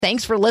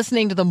Thanks for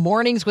listening to the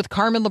Mornings with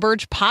Carmen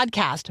LaBerge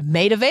podcast,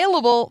 made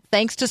available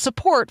thanks to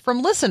support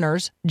from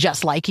listeners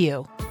just like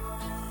you.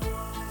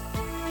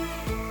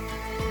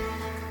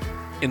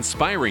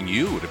 Inspiring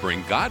you to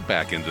bring God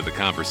back into the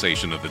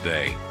conversation of the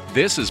day.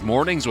 This is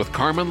Mornings with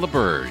Carmen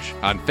LaBerge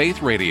on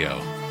Faith Radio.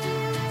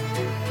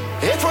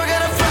 If we're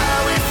gonna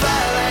fly, we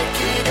fly like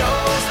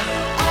eagles,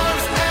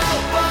 arms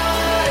out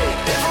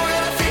wide. If we're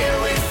gonna fear,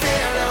 we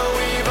fear no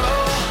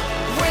evil.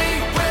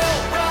 We will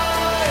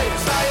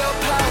rise. By your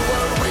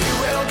power we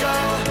will go.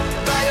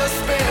 By your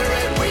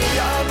spirit we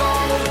are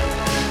bold.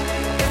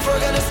 If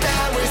we're gonna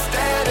stand, we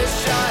stand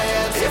as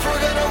giants. If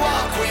we're gonna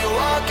walk, we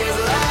walk as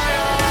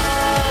lions.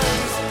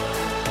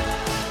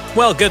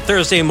 Well, good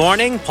Thursday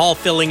morning. Paul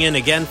filling in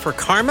again for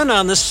Carmen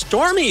on this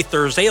stormy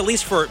Thursday, at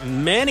least for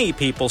many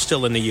people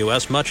still in the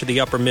U.S., much of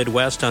the upper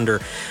Midwest under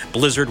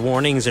blizzard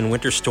warnings and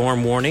winter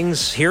storm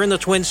warnings. Here in the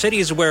Twin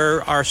Cities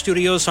where our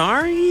studios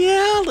are,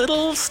 a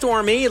little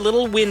stormy, a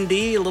little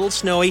windy, a little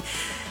snowy.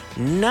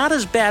 Not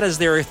as bad as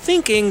they're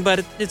thinking,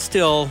 but it's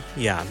still,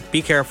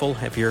 be careful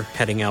if you're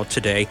heading out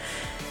today.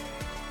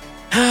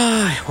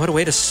 What a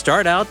way to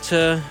start out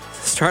a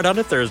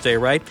Thursday,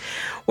 right?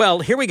 Well,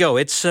 here we go.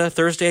 It's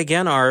Thursday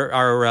again,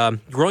 our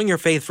Growing Your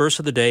Faith verse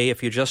of the day.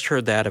 If you just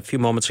heard that a few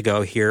moments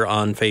ago here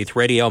on Faith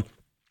Radio.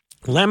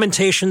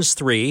 Lamentations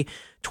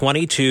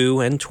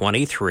 3:22 and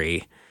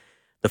 23.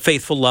 The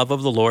faithful love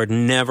of the Lord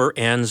never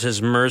ends.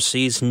 His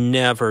mercies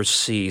never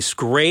cease.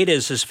 Great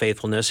is his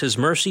faithfulness. His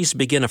mercies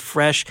begin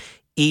afresh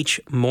each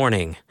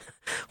morning.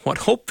 What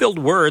hope-filled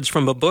words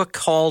from a book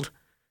called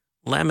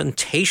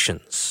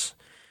Lamentations.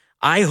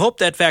 I hope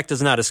that fact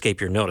does not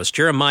escape your notice.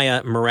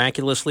 Jeremiah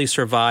miraculously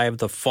survived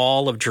the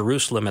fall of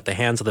Jerusalem at the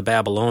hands of the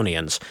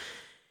Babylonians.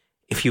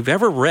 If you've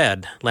ever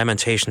read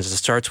Lamentations, it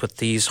starts with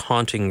these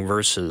haunting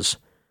verses.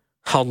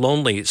 How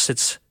lonely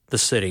sits the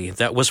city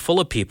that was full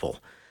of people.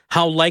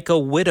 How like a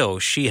widow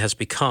she has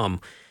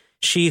become.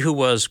 She who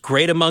was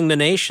great among the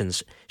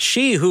nations,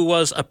 she who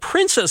was a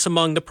princess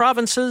among the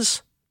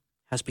provinces,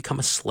 has become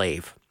a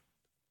slave.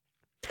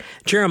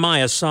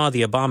 Jeremiah saw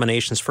the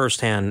abominations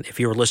firsthand. If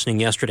you were listening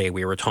yesterday,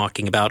 we were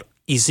talking about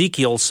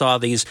Ezekiel saw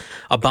these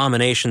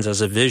abominations as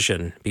a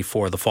vision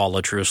before the fall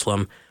of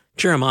Jerusalem.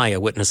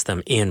 Jeremiah witnessed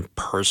them in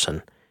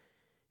person.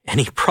 And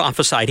he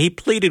prophesied, he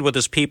pleaded with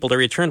his people to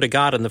return to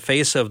God in the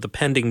face of the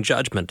pending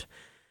judgment.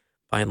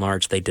 By and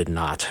large, they did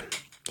not.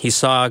 He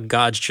saw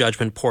God's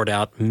judgment poured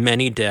out,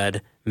 many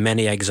dead,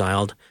 many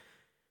exiled.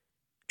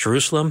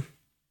 Jerusalem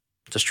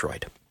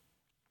destroyed.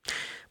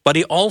 But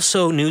he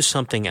also knew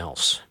something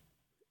else.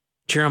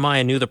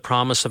 Jeremiah knew the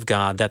promise of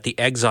God that the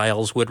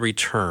exiles would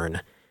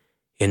return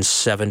in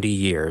 70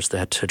 years,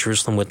 that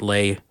Jerusalem would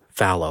lay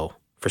fallow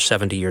for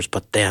 70 years,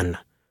 but then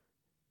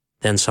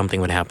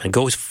something would happen.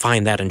 Go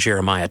find that in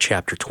Jeremiah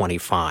chapter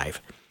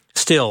 25.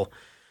 Still,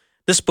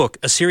 this book,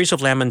 a series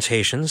of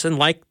lamentations, and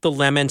like the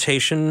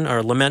lamentation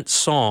or lament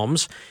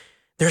psalms,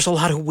 there's a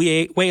lot of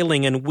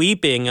wailing and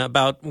weeping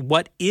about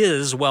what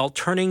is while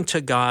turning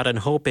to God and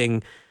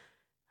holding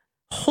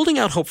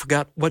out hope for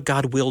God, what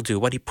God will do,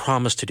 what he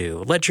promised to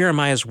do. Let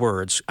Jeremiah's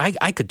words,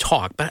 I could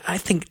talk, but I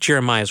think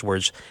Jeremiah's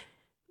words,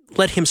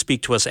 let him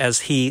speak to us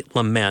as he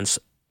laments.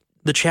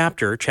 The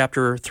chapter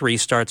 3,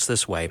 starts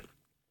this way.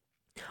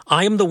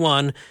 I am the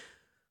one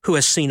who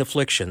has seen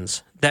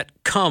afflictions that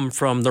come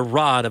from the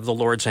rod of the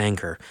Lord's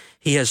anger.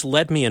 He has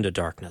led me into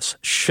darkness,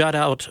 shut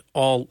out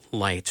all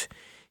light.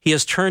 He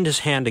has turned his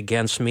hand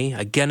against me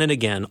again and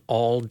again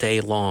all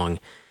day long.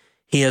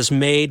 He has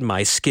made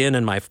my skin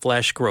and my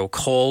flesh grow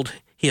cold.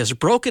 He has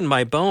broken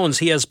my bones.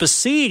 He has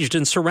besieged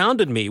and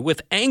surrounded me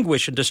with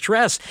anguish and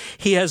distress.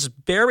 He has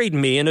buried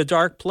me in a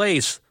dark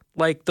place,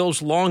 like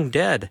those long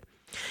dead.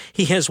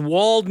 He has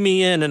walled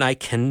me in, and I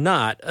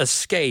cannot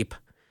escape.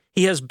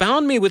 He has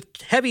bound me with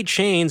heavy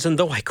chains, and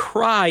though I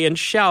cry and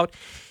shout,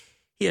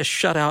 he has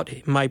shut out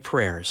my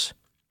prayers.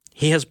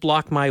 He has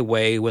blocked my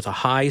way with a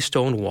high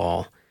stone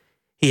wall.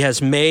 He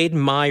has made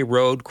my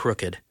road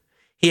crooked.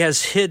 He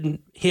has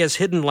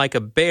hidden like a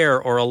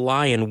bear or a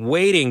lion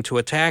waiting to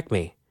attack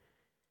me.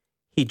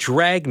 He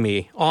dragged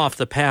me off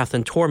the path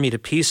and tore me to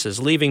pieces,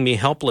 leaving me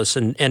helpless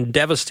and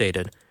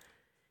devastated.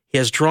 He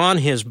has drawn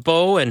his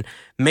bow and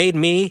made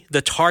me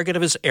the target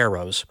of his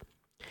arrows.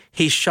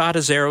 He shot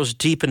his arrows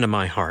deep into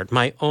my heart.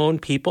 My own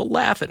people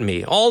laugh at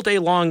me. All day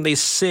long they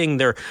sing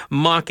their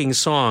mocking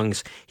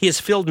songs. He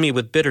has filled me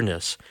with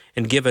bitterness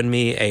and given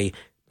me a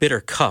bitter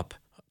cup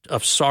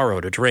of sorrow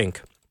to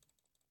drink.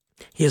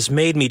 He has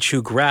made me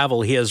chew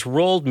gravel. He has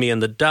rolled me in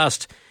the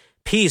dust.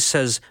 Peace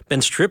has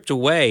been stripped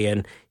away,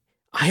 and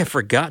I have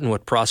forgotten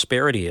what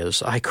prosperity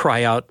is. I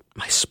cry out,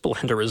 my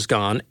splendor is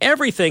gone.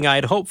 Everything I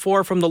had hoped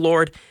for from the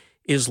Lord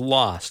is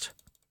lost.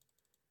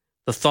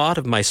 The thought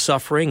of my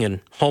suffering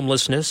and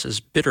homelessness is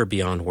bitter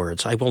beyond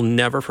words. I will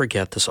never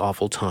forget this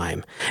awful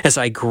time as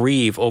I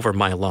grieve over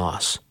my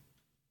loss.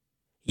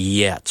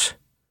 Yet,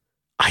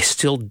 I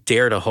still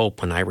dare to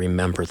hope when I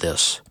remember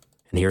this.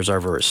 And here's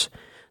our verse.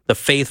 The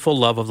faithful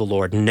love of the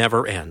Lord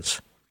never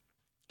ends.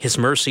 His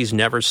mercies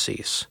never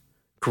cease.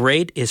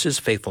 Great is his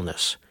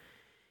faithfulness.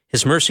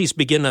 His mercies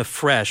begin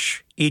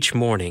afresh each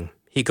morning,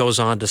 he goes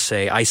on to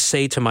say, I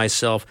say to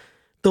myself,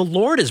 the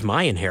Lord is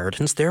my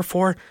inheritance,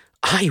 therefore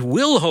I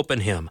will hope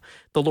in him.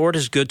 The Lord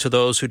is good to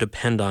those who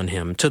depend on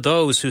him, to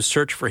those who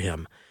search for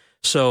him.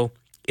 So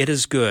it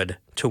is good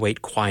to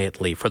wait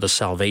quietly for the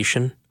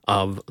salvation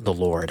of the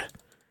Lord.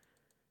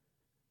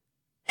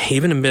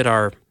 Even amid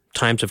our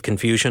times of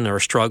confusion or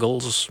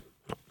struggles,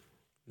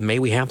 may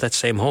we have that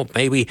same hope.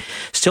 May we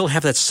still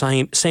have that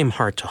same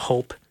heart to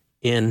hope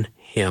in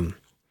him.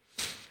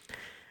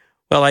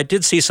 Well, I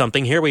did see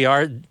something. Here we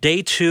are,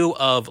 day 2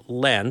 of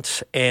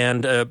Lent,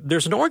 and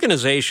there's an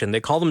organization. They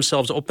call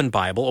themselves Open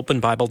Bible,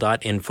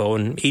 openbible.info,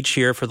 and each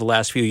year for the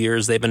last few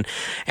years, they've been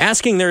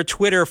asking their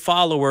Twitter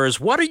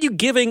followers, what are you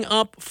giving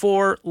up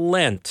for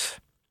Lent?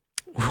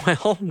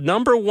 Well,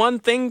 number one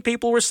thing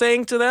people were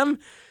saying to them,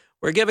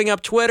 we're giving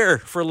up Twitter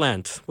for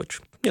Lent, which,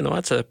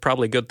 that's a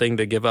probably good thing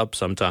to give up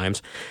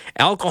sometimes.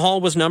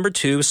 Alcohol was number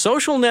 2,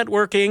 social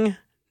networking,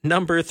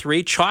 number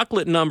 3,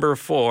 chocolate, number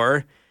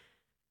 4.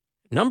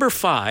 Number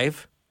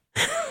 5,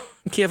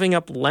 giving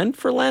up Lent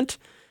for Lent?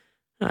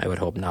 I would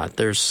hope not.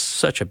 There's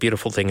such a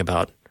beautiful thing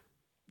about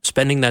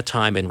spending that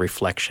time in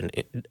reflection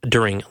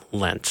during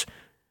Lent,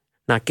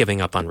 not giving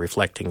up on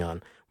reflecting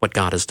on what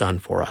God has done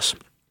for us.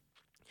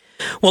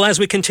 Well, as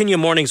we continue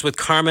Mornings with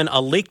Carmen, a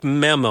leaked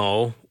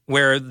memo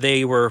where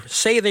they were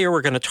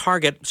going to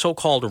target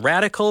so-called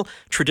radical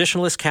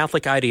traditionalist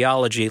Catholic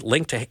ideology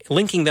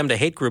linking them to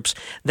hate groups.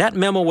 That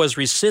memo was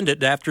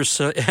rescinded after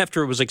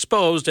it was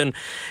exposed, and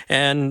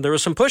there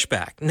was some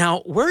pushback.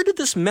 Now, where did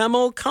this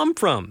memo come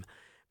from?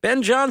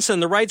 Ben Johnson,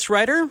 the rights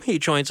writer, he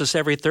joins us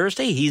every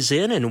Thursday. He's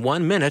in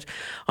 1 minute.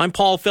 I'm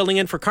Paul, filling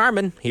in for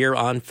Carmen here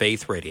on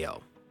Faith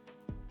Radio.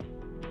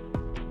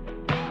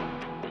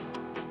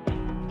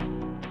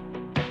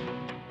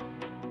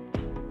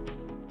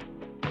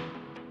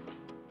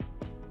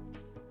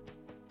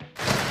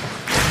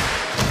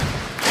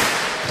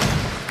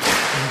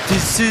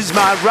 This is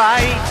my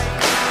right,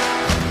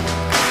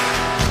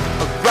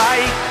 a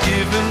right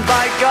given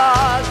by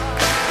God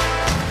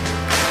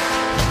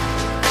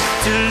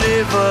to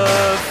live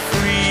a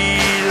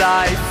free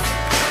life,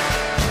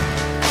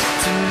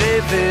 to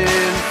live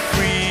in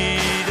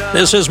freedom.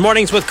 This is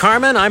Mornings with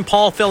Carmen. I'm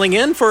Paul, filling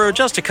in for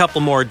just a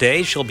couple more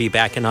days. She'll be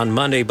back in on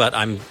Monday, but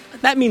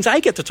that means I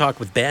get to talk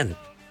with Ben.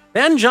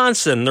 Ben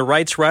Johnson, the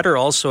rights writer,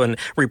 also a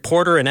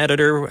reporter and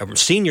editor,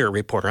 senior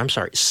reporter,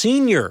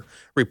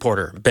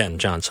 Ben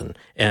Johnson,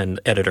 and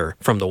editor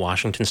from the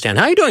Washington Stand.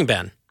 How are you doing,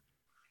 Ben?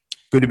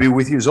 Good to be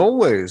with you as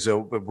always. A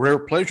rare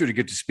pleasure to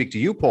get to speak to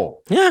you,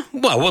 Paul. Yeah,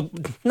 well,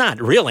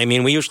 not really. I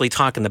mean, we usually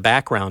talk in the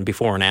background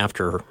before and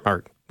after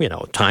our,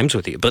 times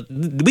with you, but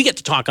we get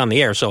to talk on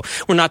the air, so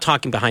we're not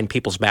talking behind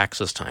people's backs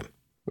this time.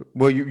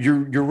 Well,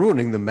 you're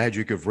ruining the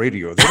magic of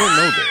radio. They don't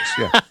know this.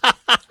 Yeah.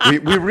 We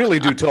really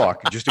do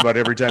talk just about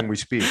every time we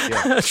speak.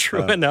 Yeah.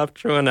 True enough.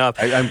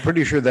 I'm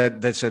pretty sure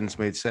that sentence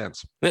made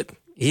sense.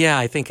 Yeah,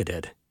 I think it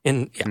did.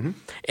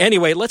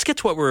 Anyway, let's get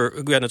to what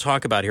we're going to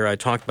talk about here. I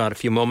talked about a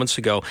few moments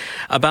ago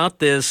about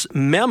this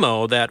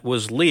memo that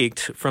was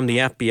leaked from the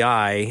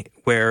FBI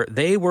where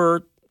they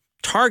were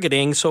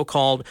targeting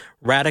so-called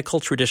radical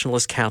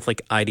traditionalist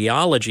Catholic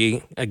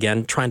ideology,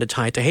 again, trying to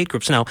tie it to hate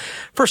groups. Now,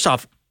 first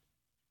off,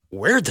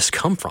 where did this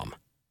come from?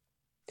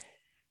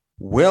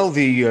 Well,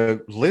 the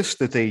list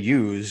that they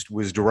used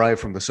was derived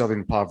from the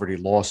Southern Poverty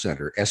Law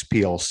Center,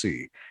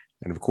 SPLC.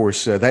 And of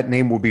course, that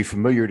name will be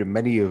familiar to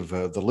many of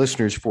the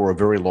listeners for a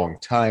very long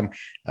time.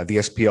 The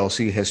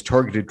SPLC has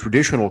targeted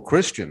traditional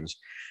Christians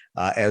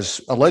as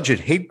alleged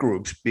hate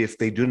groups if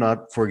they do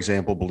not, for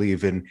example,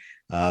 believe in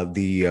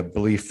the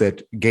belief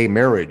that gay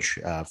marriage,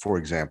 for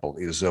example,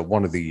 is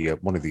one of the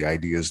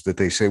ideas that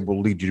they say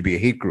will lead you to be a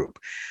hate group.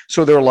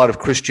 So there are a lot of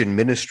Christian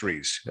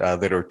ministries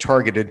that are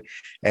targeted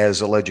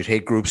as alleged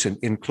hate groups,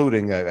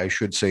 including, I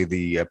should say,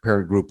 the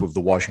parent group of the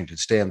Washington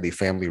Stand, the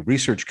Family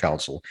Research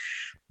Council.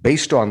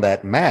 Based on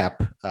that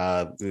map,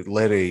 it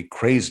led a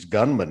crazed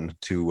gunman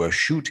to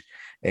shoot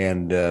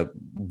and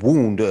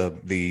wound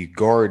the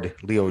guard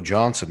Leo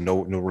Johnson,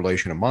 no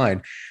relation of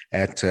mine,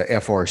 at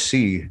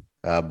FRC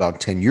about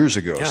 10 years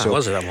ago. Yeah, so, it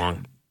wasn't that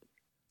long.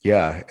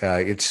 Yeah,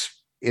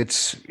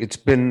 it's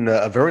been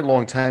a very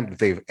long time that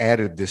they've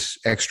added this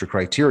extra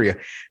criteria.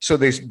 So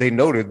they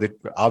noted that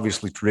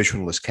obviously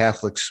traditionalist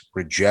Catholics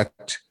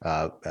reject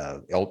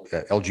LGBTQIA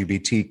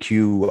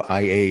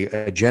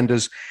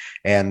agendas,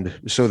 and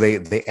so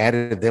they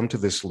added them to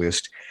this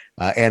list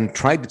and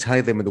tried to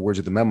tie them, in the words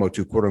of the memo,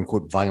 to quote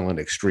unquote violent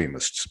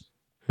extremists.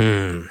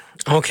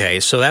 Okay,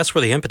 so that's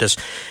where the impetus.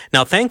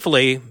 Now,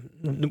 thankfully,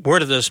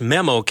 word of this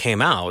memo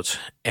came out,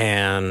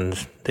 and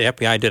the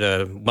FBI did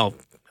at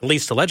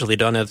least allegedly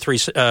done a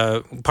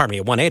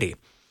 180.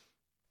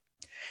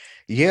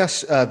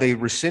 Yes, they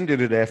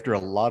rescinded it after a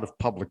lot of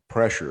public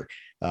pressure.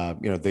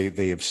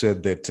 They have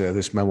said that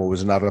this memo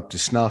was not up to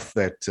snuff.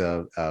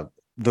 That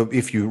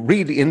if you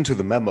read into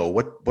the memo,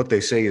 what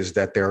they say is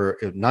that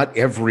not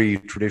every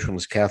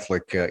traditionalist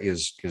Catholic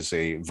is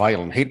a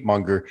violent hate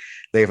monger.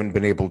 They haven't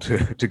been able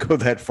to go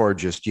that far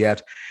just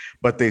yet.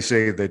 But they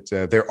say that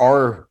there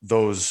are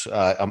those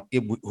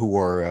who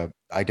are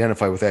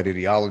identify with that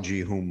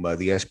ideology, whom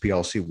the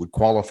SPLC would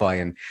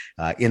qualify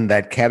in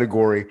that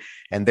category,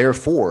 and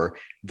therefore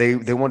they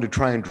want to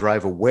try and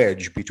drive a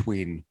wedge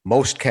between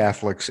most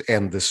Catholics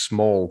and this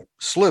small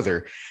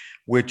slither,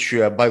 which,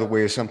 by the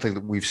way, is something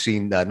that we've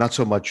seen not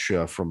so much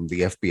from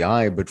the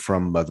FBI, but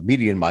from the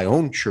media in my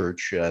own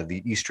church,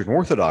 the Eastern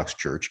Orthodox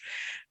Church,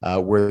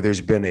 where there's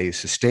been a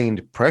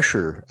sustained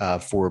pressure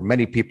for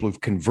many people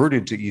who've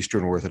converted to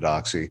Eastern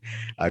Orthodoxy,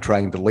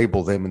 trying to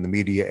label them in the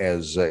media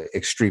as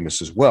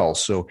extremists as well.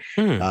 So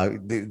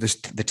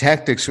the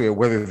tactics,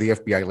 whether the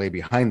FBI lay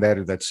behind that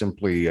or that's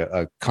simply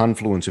a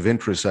confluence of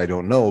interests, I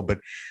don't know. But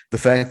the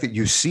fact that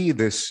you see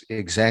this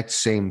exact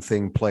same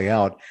thing play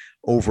out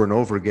over and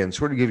over again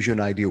sort of gives you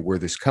an idea where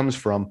this comes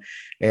from.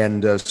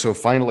 And so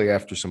finally,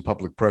 after some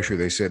public pressure,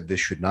 they said this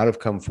should not have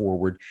come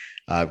forward.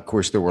 Of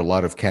course, there were a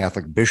lot of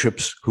Catholic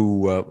bishops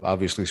who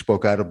obviously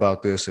spoke out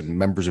about this, and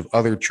members of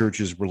other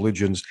churches,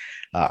 religions.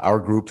 Our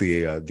group,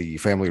 the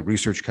Family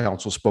Research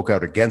Council, spoke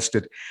out against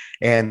it.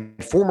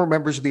 And former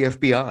members of the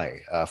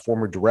FBI,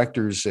 former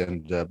directors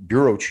and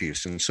bureau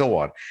chiefs and so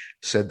on,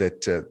 said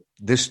that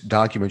this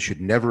document should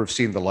never have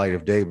seen the light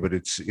of day, but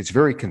it's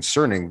very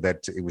concerning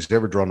that it was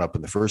never drawn up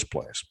in the first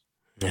place.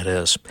 It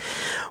is.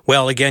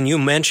 Well, again, you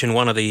mentioned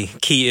one of the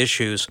key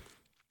issues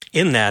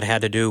in that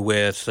had to do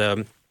with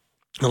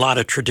a lot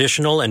of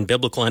traditional and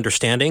biblical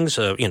understandings,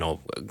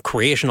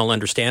 creational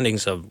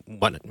understandings of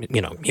what,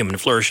 human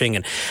flourishing,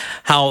 and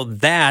how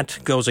that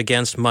goes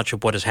against much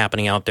of what is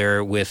happening out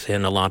there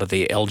within a lot of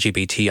the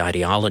LGBT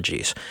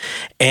ideologies.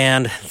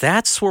 And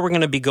that's where we're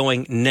going to be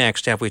going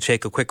next after we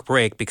take a quick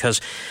break, because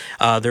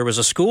there was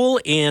a school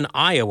in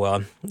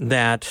Iowa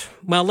that,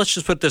 well, let's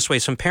just put it this way,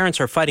 some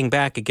parents are fighting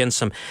back against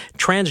some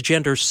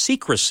transgender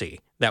secrecy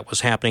that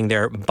was happening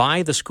there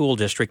by the school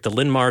district, the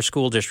Linn-Mar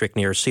School District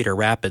near Cedar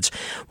Rapids.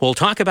 We'll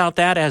talk about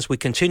that as we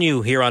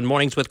continue here on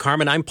Mornings with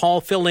Carmen. I'm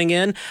Paul, filling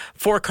in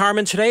for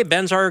Carmen today.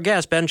 Ben's our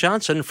guest, Ben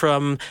Johnson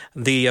from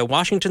the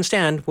Washington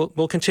Stand.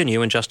 We'll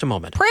continue in just a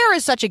moment. Prayer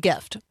is such a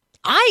gift.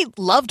 I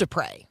love to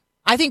pray.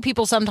 I think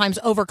people sometimes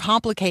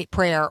overcomplicate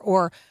prayer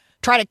or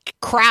try to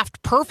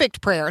craft perfect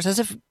prayers as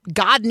if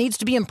God needs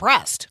to be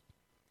impressed.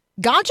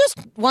 God just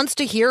wants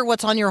to hear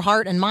what's on your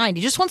heart and mind.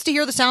 He just wants to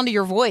hear the sound of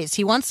your voice.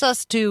 He wants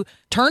us to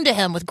turn to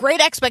him with great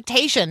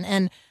expectation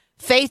and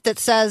faith that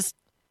says,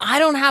 I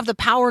don't have the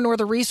power nor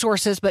the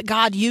resources, but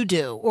God, you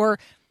do. Or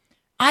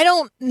I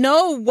don't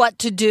know what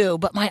to do,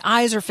 but my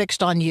eyes are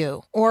fixed on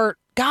you. Or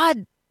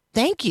God,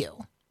 thank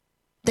you.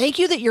 Thank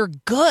you that you're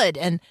good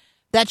and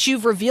that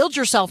you've revealed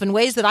yourself in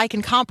ways that I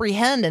can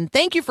comprehend. And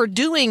thank you for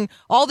doing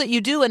all that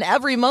you do in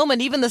every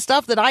moment, even the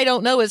stuff that I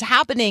don't know is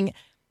happening.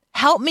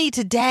 Help me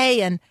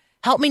today and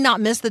help me not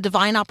miss the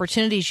divine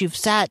opportunities you've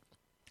set.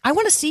 I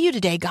want to see you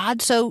today,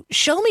 God, so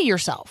show me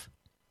yourself.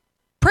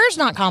 Prayer's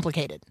not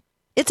complicated.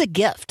 It's a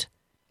gift,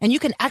 and you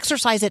can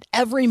exercise it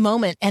every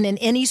moment and in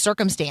any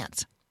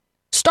circumstance.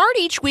 Start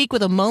each week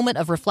with a moment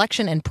of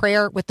reflection and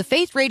prayer with the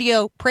Faith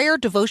Radio Prayer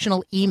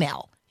Devotional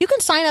email. You can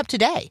sign up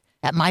today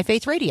at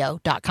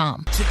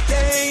myfaithradio.com.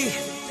 Today,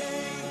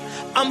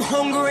 I'm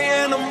hungry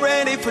and I'm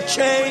ready for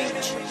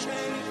change.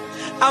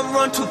 I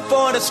run too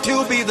far to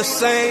still be the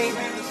same.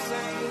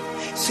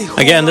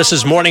 Again, this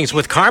is Mornings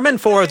with Carmen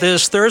for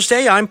this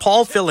Thursday. I'm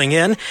Paul, filling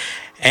in.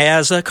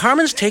 As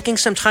Carmen's taking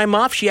some time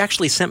off, she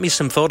actually sent me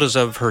some photos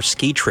of her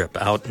ski trip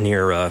out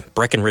near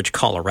Breckenridge,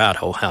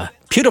 Colorado.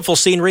 Beautiful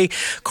scenery.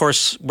 Of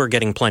course, we're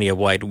getting plenty of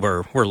white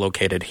where we're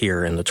located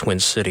here in the Twin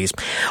Cities.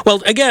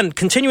 Well, again,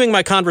 continuing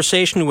my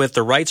conversation with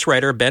the rights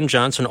writer, Ben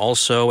Johnson,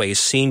 also a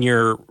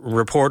senior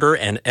reporter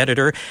and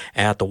editor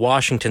at the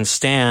Washington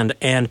Stand.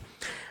 And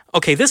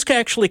okay, this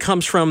actually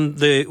comes from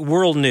the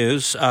World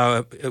News,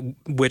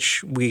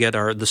 which we get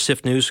the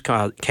SIFT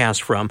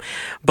newscast from.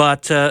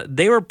 But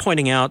they were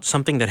pointing out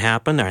something that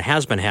happened, or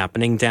has been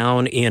happening,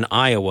 down in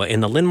Iowa, in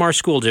the Linn-Mar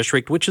School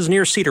District, which is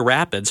near Cedar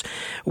Rapids,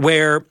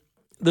 where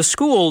the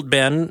school,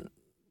 Ben,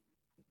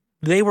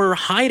 they were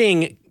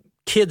hiding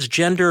kids'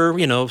 gender,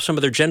 some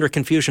of their gender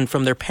confusion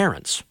from their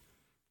parents.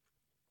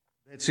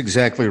 That's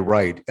exactly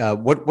right.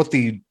 What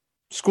the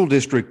school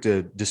district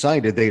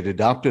decided, they had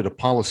adopted a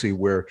policy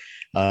where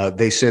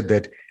they said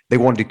that they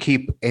wanted to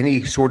keep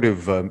any sort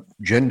of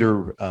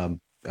gender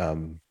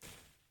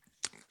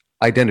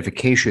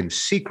identification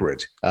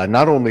secret,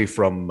 not only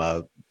from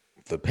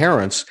the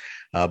parents,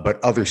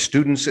 but other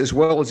students, as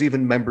well as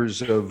even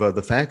members of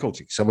the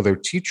faculty. Some of their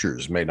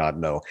teachers may not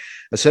know.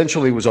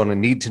 Essentially, it was on a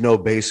need-to-know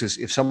basis.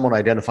 If someone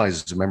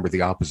identifies as a member of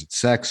the opposite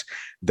sex,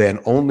 then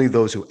only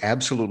those who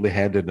absolutely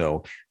had to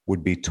know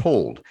would be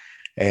told.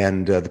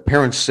 And the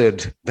parents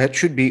said that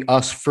should be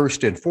us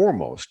first and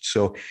foremost.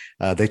 So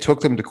they took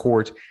them to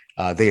court.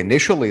 They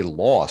initially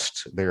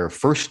lost their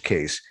first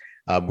case,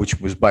 which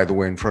was, by the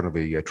way, in front of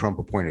a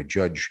Trump-appointed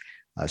judge,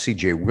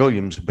 C.J.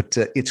 Williams. But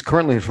it's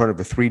currently in front of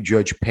a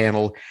 3-judge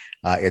panel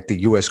at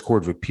the U.S.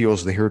 Court of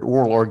Appeals. They heard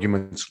oral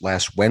arguments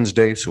last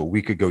Wednesday, so a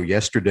week ago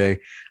yesterday,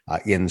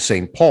 in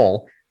St.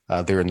 Paul,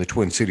 there in the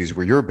Twin Cities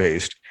where you're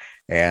based.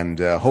 And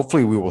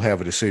hopefully we will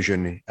have a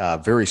decision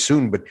very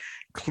soon. But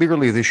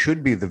clearly this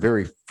should be the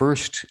very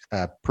first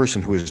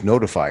person who is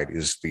notified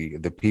is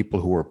the people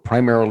who are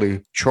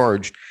primarily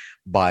charged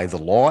by the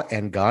law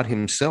and God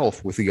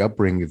himself with the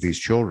upbringing of these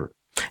children.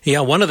 Yeah,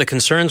 one of the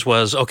concerns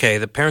was, okay,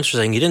 the parents were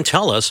saying, you didn't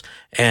tell us,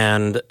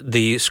 and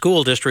the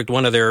school district,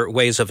 one of their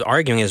ways of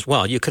arguing is,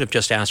 well, you could have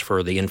just asked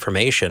for the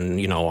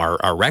information,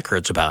 our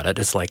records about it.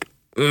 It's like,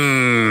 you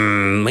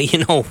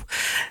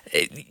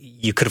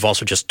could have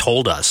also just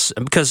told us,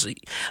 because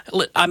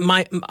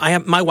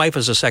my wife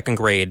is a second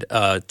grade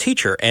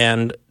teacher,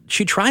 and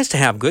she tries to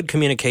have good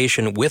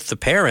communication with the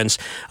parents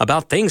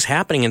about things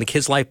happening in the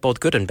kid's life, both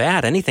good and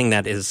bad, anything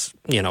that is,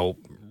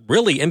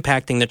 really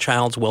impacting the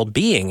child's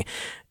well-being.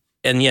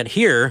 And yet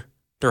here,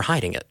 they're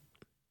hiding it.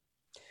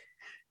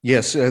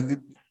 Yes,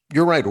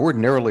 you're right.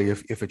 Ordinarily,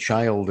 if a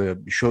child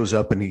shows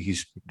up and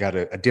he's got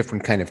a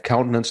different kind of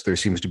countenance, there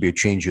seems to be a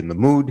change in the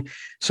mood.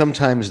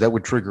 Sometimes that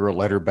would trigger a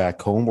letter back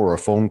home or a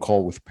phone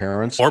call with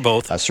parents. Or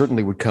both.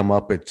 Certainly would come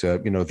up at,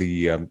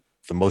 the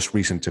most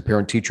recent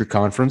parent-teacher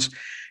conference.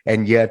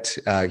 And yet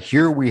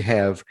here we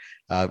have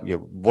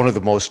one of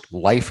the most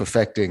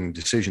life-affecting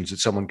decisions that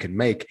someone can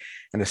make.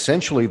 And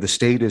essentially, the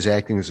state is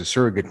acting as a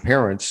surrogate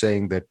parent,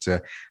 saying that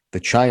the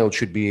child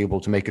should be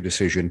able to make a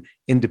decision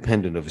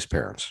independent of his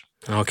parents.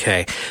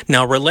 Okay.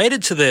 Now,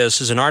 related to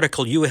this is an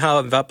article you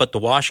have up at the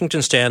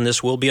Washington Stand.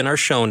 This will be in our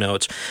show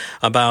notes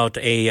about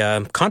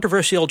a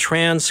controversial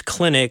trans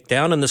clinic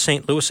down in the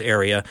St. Louis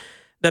area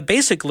that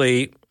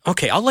basically,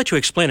 okay, I'll let you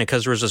explain it,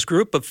 because there was this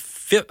group of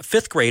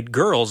fifth grade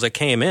girls that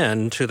came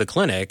in to the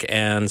clinic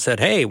and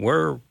said, hey,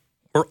 we're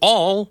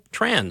all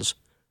trans.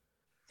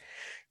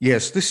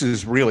 Yes, this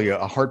is really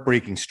a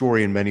heartbreaking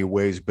story in many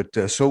ways,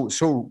 but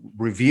so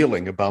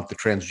revealing about the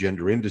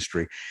transgender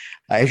industry.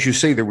 As you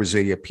say, there was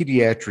a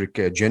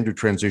pediatric gender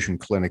transition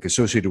clinic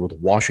associated with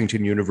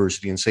Washington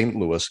University in St.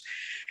 Louis.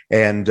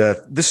 And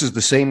this is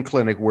the same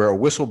clinic where a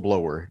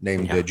whistleblower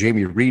named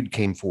Jamie Reed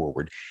came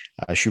forward.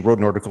 She wrote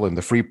an article in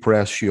the Free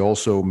Press. She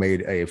also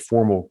made a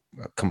formal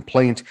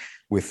complaint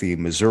with the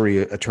Missouri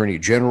Attorney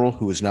General,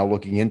 who is now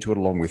looking into it,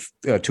 along with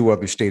two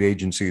other state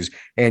agencies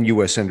and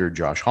U.S. Senator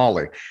Josh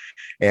Hawley.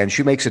 And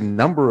she makes a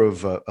number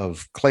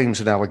of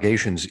claims and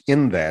allegations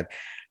in that,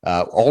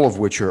 all of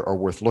which are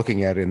worth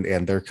looking at,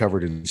 and they're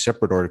covered in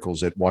separate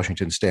articles at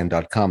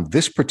WashingtonStand.com.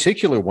 This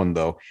particular one,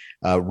 though,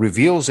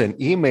 reveals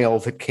an email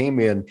that came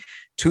in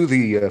to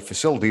the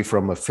facility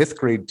from a fifth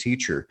grade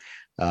teacher.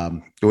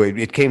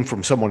 It came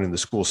from someone in the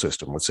school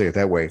system, let's say it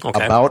that way,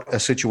 about a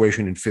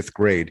situation in fifth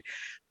grade.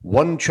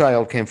 One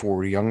child came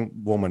forward, a young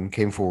woman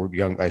came forward,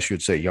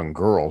 young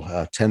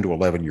girl, 10 to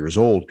 11 years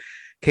old,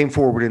 came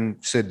forward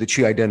and said that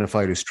she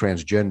identified as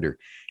transgender.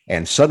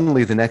 And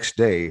suddenly the next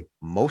day,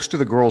 most of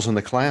the girls in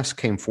the class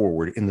came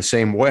forward in the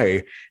same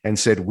way and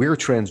said, we're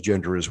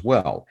transgender as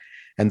well.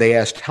 And they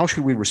asked, how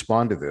should we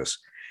respond to this?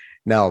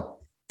 Now,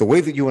 the way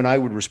that you and I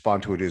would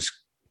respond to it is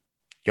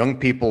young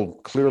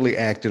people clearly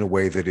act in a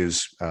way that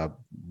is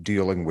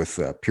dealing with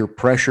peer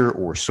pressure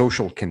or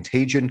social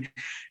contagion.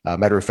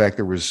 Matter of fact,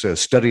 there was a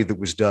study that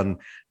was done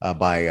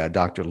by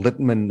Dr.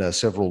 Littman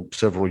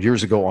several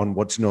years ago on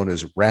what's known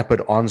as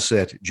rapid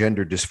onset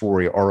gender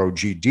dysphoria,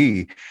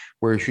 ROGD,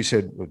 where she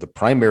said the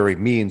primary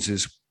means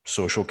is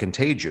social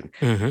contagion,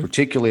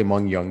 particularly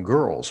among young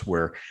girls,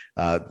 where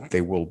they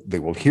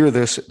will hear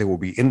this, they will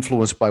be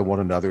influenced by one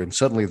another, and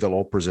suddenly they'll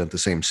all present the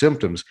same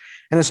symptoms.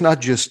 And it's not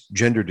just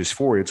gender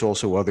dysphoria; it's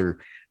also other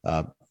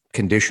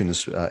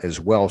conditions as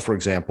well. For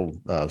example,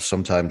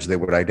 sometimes they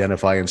would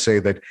identify and say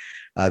that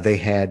they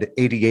had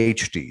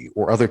ADHD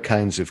or other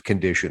kinds of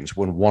conditions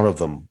when one of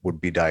them would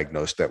be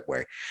diagnosed that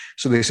way.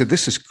 So they said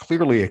this is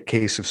clearly a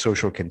case of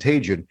social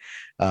contagion,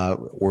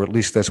 or at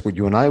least that's what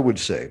you and I would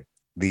say.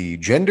 The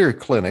gender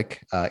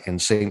clinic in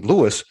St.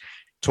 Louis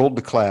told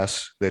the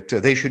class that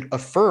they should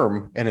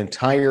affirm an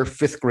entire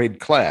fifth grade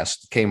class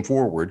that came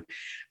forward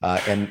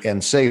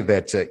and say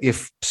that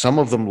if some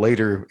of them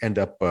later end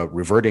up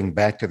reverting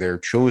back to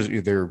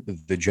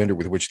the gender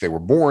with which they were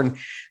born,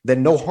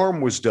 then no harm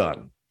was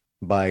done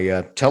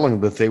by telling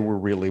them that they were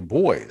really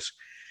boys.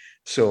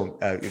 So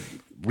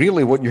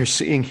really what you're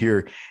seeing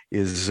here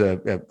is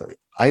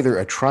either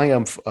a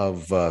triumph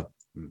of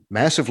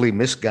massively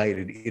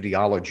misguided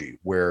ideology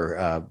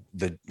where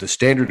the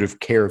standard of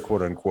care,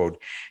 quote unquote,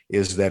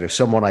 is that if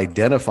someone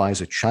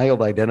a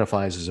child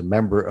identifies as a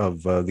member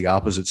of the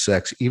opposite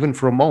sex, even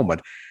for a moment,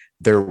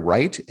 they're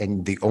right.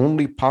 And the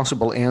only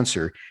possible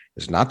answer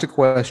is not to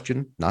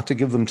question, not to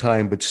give them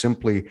time, but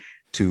simply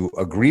to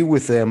agree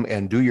with them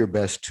and do your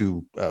best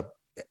to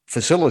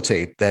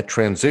facilitate that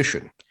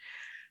transition.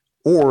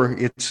 Or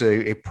it's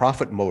a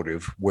profit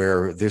motive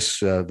where this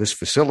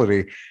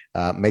facility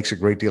makes a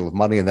great deal of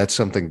money, and that's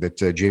something that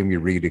Jamie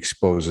Reed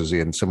exposes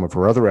in some of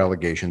her other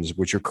allegations,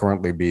 which are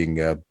currently being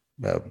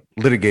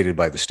litigated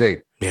by the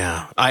state.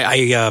 Yeah,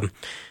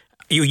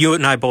 you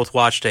and I both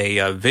watched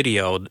a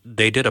video.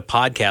 They did a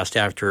podcast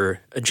after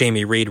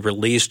Jamie Reed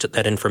released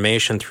that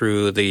information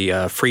through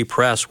the Free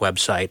Press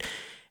website,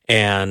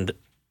 and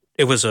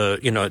it was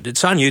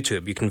it's on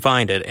YouTube. You can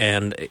find it.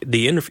 And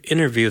the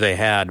interview they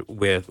had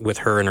with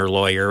her and her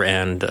lawyer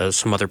and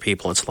some other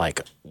people, it's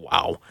like,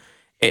 wow.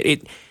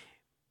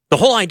 The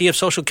whole idea of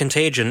social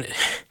contagion,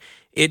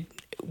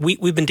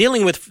 we've been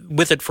dealing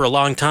with it for a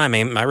long time.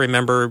 I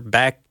remember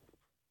back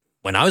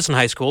when I was in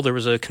high school, there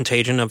was a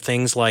contagion of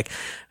things like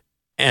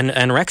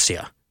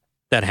anorexia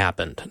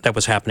that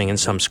was happening in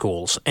some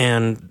schools.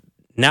 And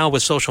now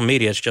with social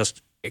media, it's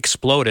just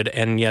exploded,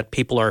 and yet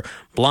people are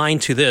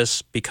blind to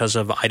this because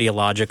of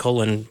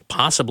ideological and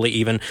possibly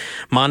even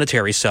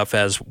monetary stuff,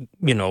 as,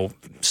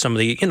 some of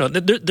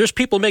the, there's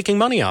people making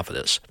money off of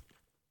this.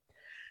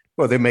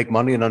 Well, they make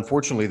money, and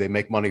unfortunately, they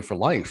make money for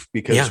life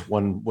because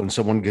when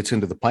someone gets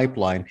into the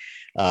pipeline,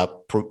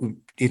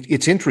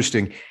 it's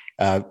interesting.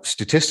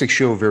 Statistics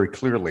show very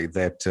clearly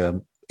that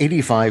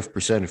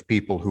 85% of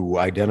people who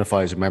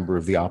identify as a member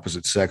of the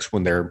opposite sex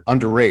when they're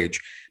underage,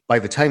 by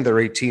the time they're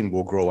 18,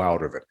 will grow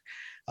out of it.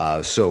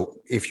 So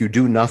if you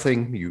do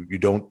nothing, you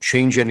don't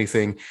change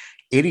anything,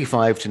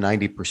 85 to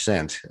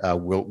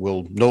 90%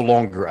 will no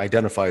longer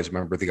identify as a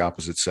member of the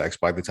opposite sex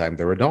by the time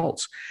they're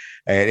adults.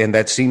 And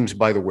that seems,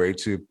 by the way,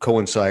 to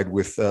coincide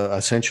with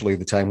essentially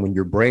the time when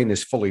your brain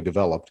is fully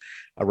developed,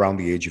 around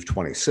the age of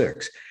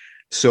 26.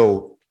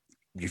 So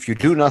if you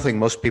do nothing,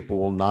 most people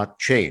will not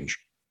change.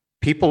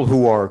 People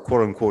who are,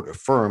 quote unquote,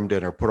 affirmed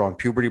and are put on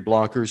puberty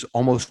blockers,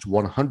 almost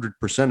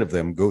 100% of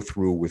them go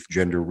through with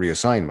gender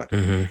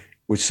reassignment,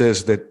 which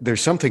says that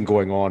there's something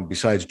going on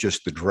besides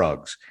just the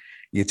drugs.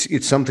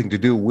 It's something to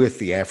do with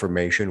the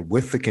affirmation,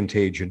 with the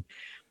contagion,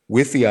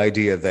 with the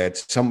idea that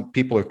some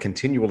people are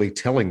continually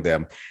telling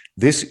them,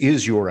 this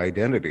is your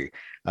identity,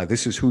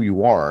 this is who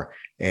you are,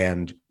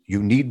 and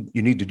you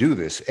need to do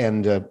this.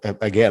 And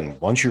again,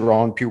 once you're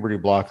on puberty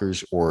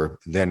blockers or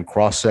then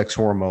cross-sex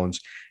hormones,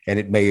 and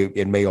it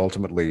may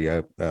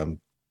ultimately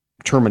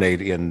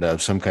terminate in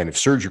some kind of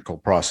surgical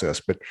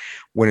process. But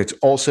when it's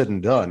all said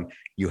and done,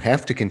 you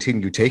have to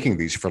continue taking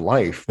these for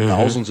life,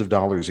 thousands of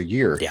dollars a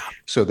year. Yeah.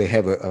 So they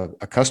have a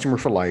customer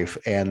for life,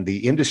 and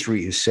the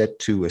industry is set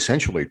to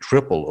essentially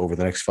triple over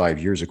the next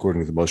 5 years,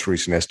 according to the most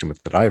recent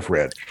estimate that I've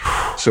read.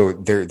 So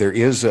there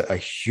is a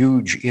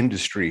huge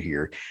industry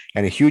here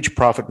and a huge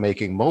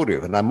profit-making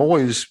motive. And I'm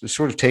always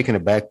sort of taken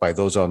aback by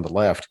those on the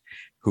left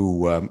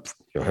who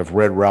have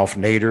read Ralph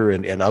Nader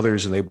and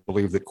others, and they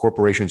believe that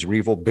corporations are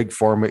evil, big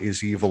pharma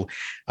is evil.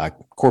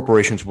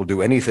 Corporations will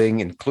do anything,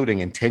 including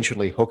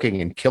intentionally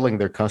hooking and killing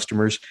their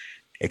customers,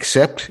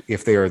 except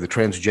if they are the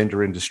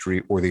transgender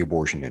industry or the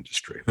abortion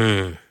industry.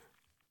 Yeah,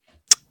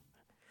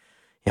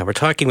 we're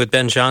talking with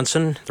Ben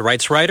Johnson, the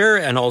rights writer,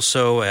 and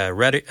also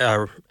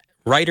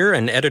writer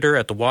and editor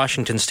at the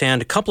Washington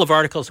Stand. A couple of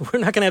articles we're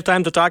not going to have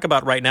time to talk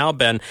about right now,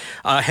 Ben.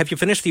 Have you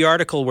finished the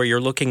article where you're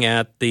looking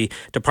at the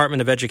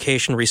Department of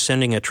Education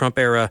rescinding a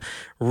Trump-era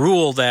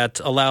rule that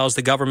allows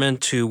the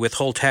government to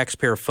withhold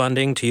taxpayer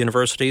funding to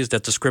universities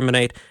that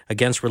discriminate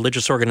against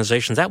religious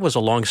organizations? That was a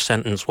long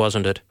sentence,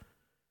 wasn't it?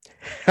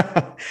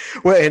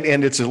 Well,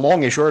 and it's a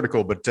longish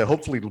article, but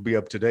hopefully it'll be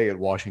up today at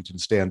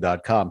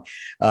WashingtonStand.com.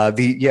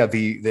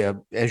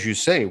 As you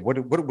say, what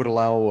it would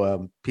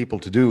allow people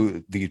to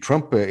do, the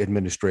Trump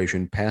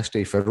administration passed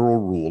a federal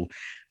rule,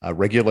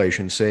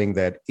 regulation, saying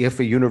that if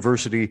a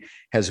university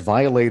has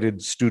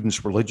violated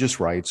students' religious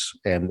rights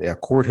and a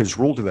court has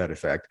ruled to that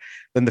effect,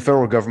 then the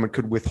federal government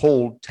could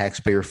withhold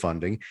taxpayer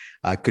funding,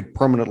 could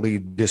permanently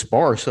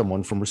disbar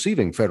someone from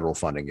receiving federal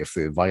funding if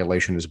the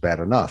violation is bad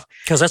enough.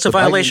 Because that's a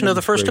violation of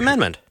the First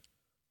Amendment.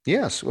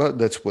 Yes, well,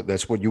 that's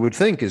what you would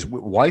think is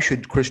why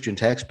should Christian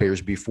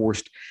taxpayers be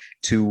forced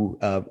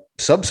to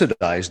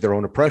subsidize their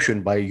own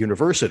oppression by a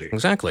university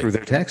through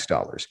their tax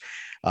dollars?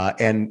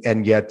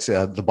 And yet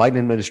the Biden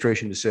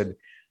administration has said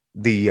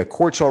the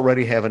courts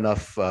already have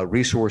enough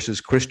resources.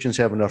 Christians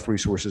have enough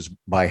resources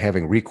by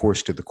having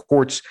recourse to the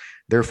courts.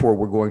 Therefore,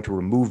 we're going to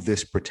remove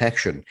this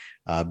protection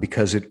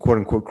because it, quote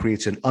unquote,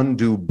 creates an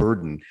undue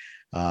burden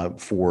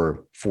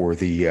for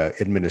the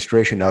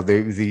administration. Now,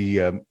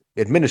 the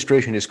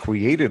administration has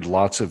created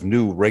lots of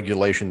new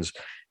regulations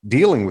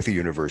dealing with the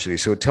university.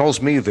 So it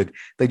tells me that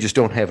they just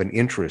don't have an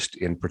interest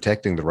in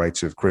protecting the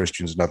rights of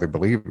Christians and other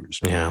believers.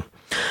 Yeah.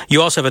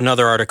 You also have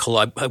another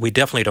article we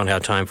definitely don't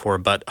have time for,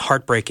 but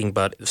heartbreaking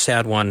but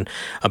sad one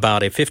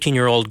about a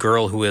 15-year-old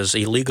girl who is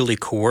illegally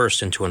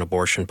coerced into an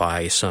abortion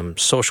by some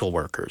social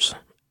workers.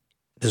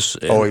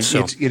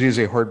 It is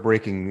a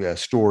heartbreaking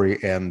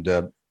story.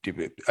 And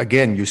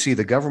again, you see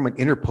the government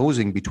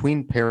interposing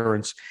between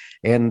parents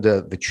and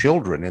the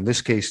children. In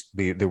this case,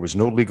 there was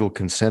no legal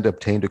consent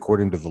obtained,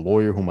 according to the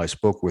lawyer whom I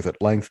spoke with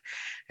at length.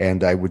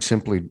 And I would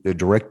simply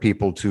direct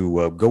people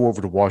to go over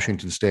to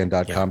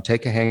WashingtonStand.com,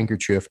 take a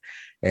handkerchief,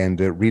 and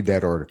read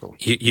that article.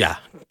 Yeah,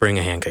 bring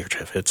a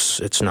handkerchief.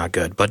 It's not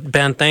good. But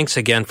Ben, thanks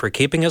again for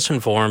keeping us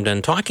informed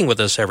and talking with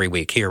us every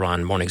week here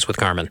on Mornings with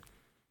Carmen.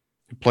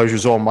 The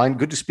pleasure's all mine.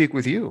 Good to speak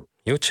with you.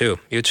 You too.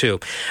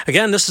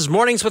 Again, this is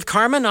Mornings with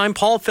Carmen. I'm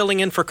Paul, filling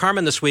in for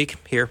Carmen this week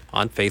here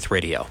on Faith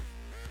Radio.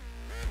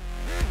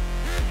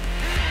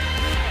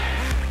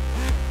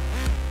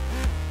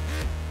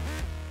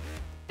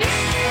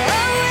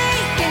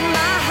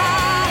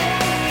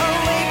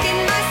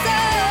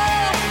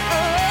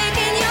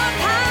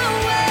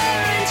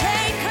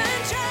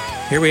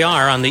 Here we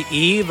are on the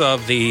eve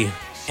of the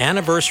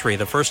anniversary,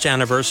 the first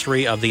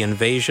anniversary of the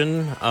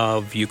invasion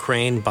of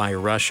Ukraine by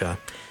Russia.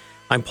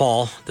 I'm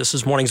Paul. This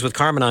is Mornings with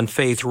Carmen on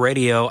Faith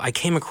Radio. I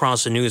came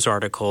across a news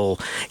article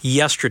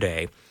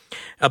yesterday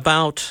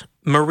about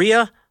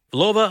Maria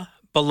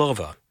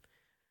Vlova-Belova.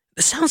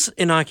 This sounds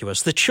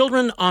innocuous. The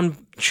children's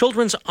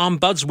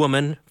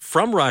ombudswoman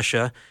from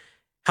Russia,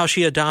 how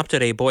she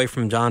adopted a boy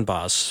from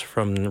Donbass,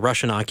 from the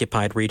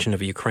Russian-occupied region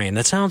of Ukraine.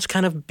 That sounds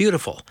kind of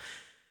beautiful,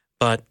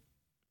 but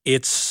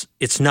it's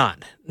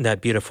not that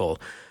beautiful.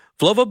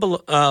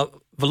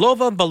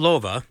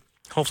 Vlova-Belova,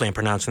 hopefully I'm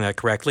pronouncing that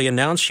correctly,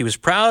 announced she was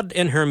proud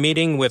in her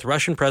meeting with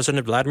Russian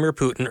President Vladimir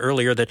Putin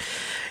earlier that,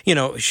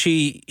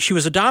 she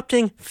was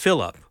adopting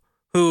Philip,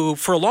 who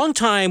for a long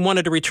time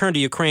wanted to return to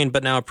Ukraine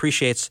but now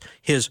appreciates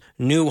his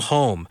new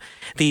home.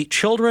 The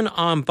children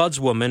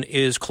ombudswoman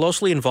is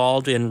closely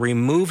involved in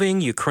removing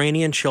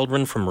Ukrainian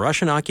children from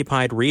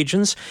Russian-occupied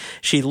regions.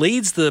 She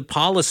leads the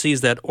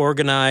policies that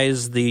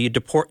organize the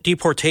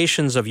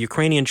deportations of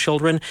Ukrainian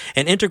children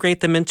and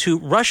integrate them into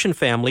Russian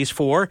families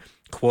for,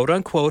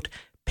 quote-unquote,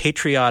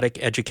 patriotic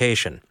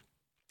education.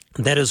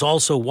 That is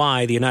also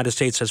why the United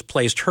States has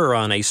placed her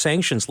on a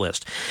sanctions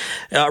list.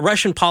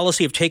 Russian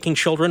policy of taking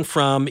children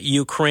from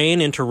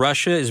Ukraine into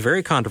Russia is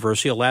very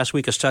controversial. Last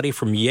week, a study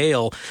from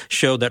Yale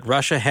showed that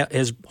Russia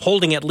is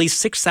holding at least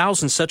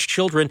 6,000 such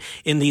children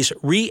in these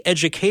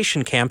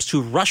re-education camps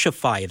to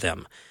Russify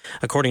them.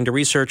 According to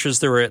researchers,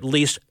 there are at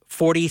least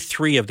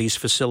 43 of these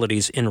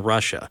facilities in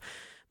Russia.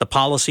 The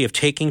policy of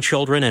taking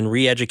children and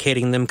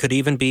re-educating them could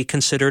even be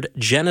considered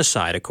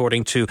genocide,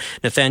 according to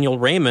Nathaniel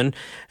Raymond.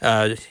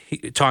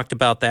 He talked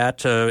about that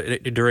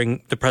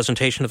during the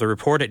presentation of the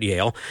report at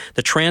Yale.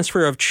 The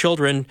transfer of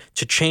children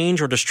to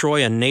change or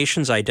destroy a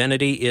nation's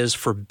identity is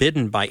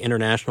forbidden by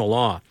international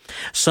law.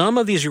 Some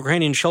of these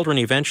Ukrainian children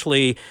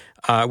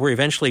were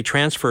eventually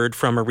transferred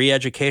from a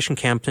re-education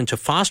camp into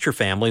foster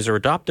families or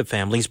adoptive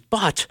families,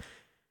 but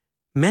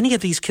many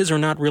of these kids are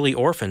not really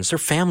orphans. Their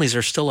families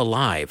are still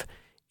alive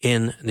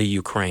in the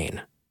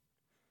Ukraine.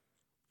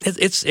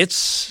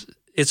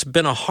 It's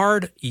been a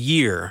hard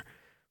year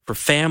for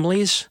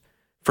families,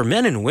 for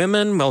men and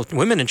women, well,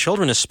 women and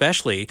children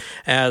especially,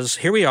 as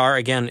here we are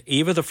again,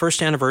 eve of the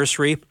first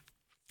anniversary.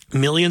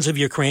 Millions of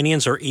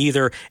Ukrainians are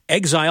either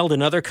exiled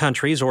in other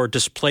countries or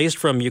displaced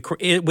from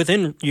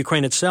within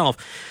Ukraine itself.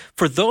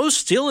 For those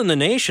still in the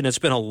nation, it's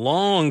been a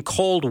long,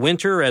 cold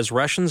winter as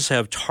Russians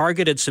have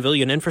targeted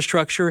civilian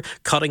infrastructure,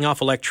 cutting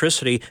off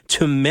electricity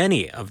to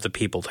many of the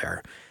people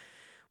there.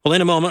 Well,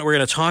 in a moment, we're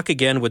going to talk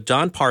again with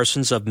Don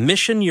Parsons of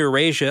Mission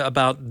Eurasia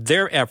about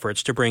their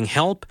efforts to bring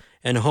help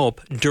and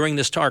hope during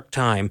this dark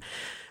time.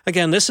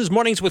 Again, this is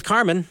Mornings with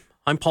Carmen.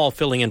 I'm Paul,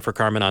 filling in for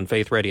Carmen on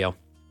Faith Radio.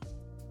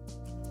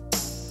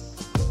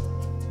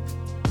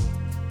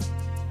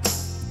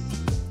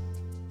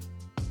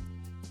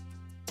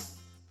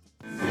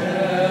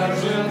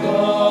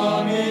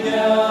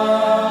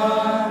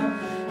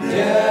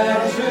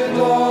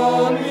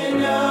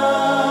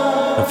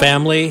 The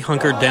family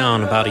hunkered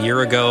down about a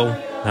year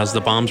ago as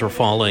the bombs were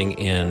falling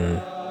in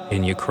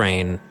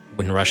Ukraine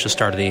when Russia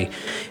started the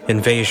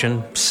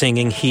invasion,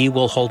 singing, "He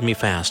Will Hold Me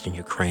Fast" in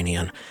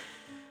Ukrainian.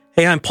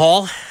 Hey, I'm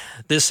Paul.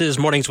 This is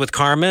Mornings with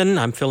Carmen.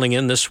 I'm filling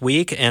in this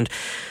week. And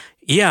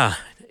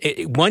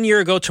 1 year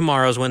ago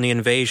tomorrow is when the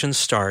invasion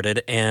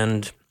started.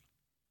 And,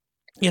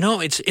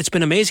 it's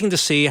been amazing to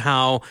see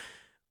how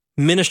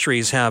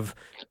ministries have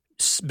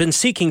been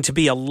seeking to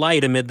be a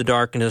light amid the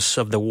darkness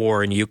of the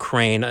war in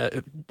Ukraine.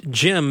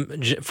 Jim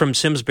from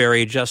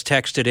Simsbury just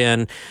texted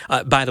in.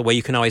 By the way,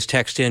 you can always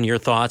text in your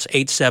thoughts,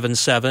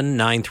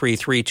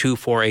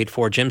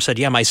 877-933-2484. Jim said,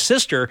 my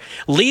sister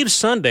leaves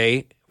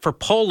Sunday for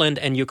Poland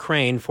and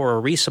Ukraine for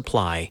a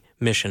resupply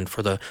mission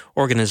for the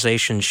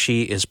organization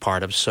she is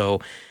part of. So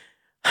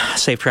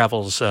safe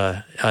travels,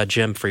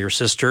 Jim, for your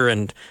sister.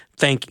 And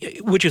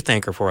would you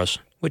thank her for us?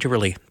 Would you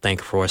really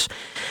thank her for us?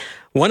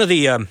 One of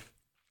the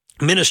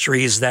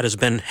ministries that has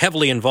been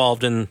heavily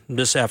involved in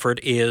this effort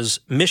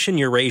is Mission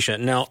Eurasia.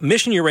 Now,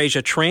 Mission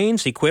Eurasia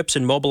trains, equips,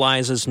 and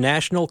mobilizes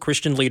national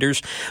Christian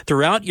leaders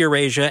throughout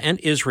Eurasia and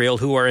Israel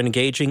who are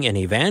engaging in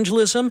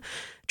evangelism,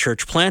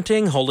 church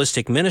planting,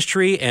 holistic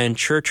ministry, and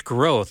church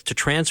growth to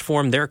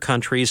transform their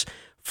countries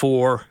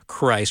for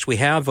Christ. We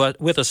have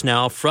with us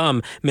now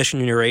from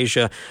Mission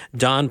Eurasia,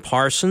 Don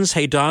Parsons.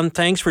 Hey, Don,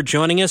 thanks for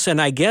joining us.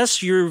 And I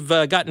guess you've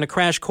gotten a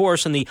crash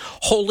course in the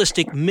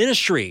holistic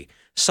ministry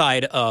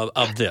side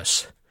of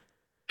this.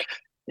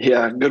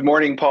 Yeah. Good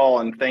morning, Paul,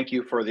 and thank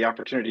you for the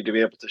opportunity to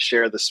be able to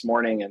share this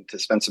morning and to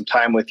spend some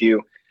time with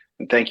you.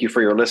 And thank you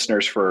for your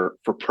listeners for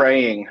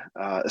praying,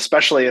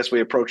 especially as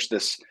we approach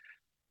this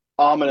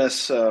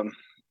ominous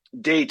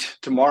date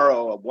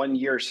tomorrow, 1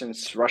 year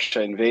since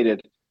Russia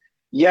invaded.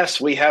 Yes,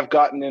 we have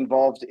gotten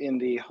involved in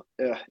the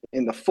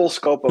full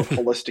scope of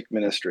holistic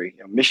ministry.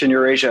 Mission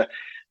Eurasia,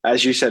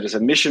 as you said, is a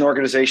mission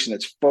organization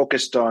that's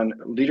focused on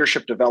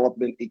leadership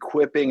development,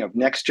 equipping of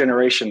next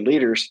generation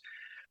leaders.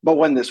 But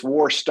when this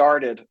war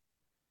started,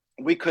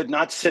 we could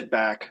not sit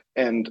back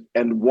and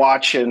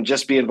watch and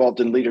just be involved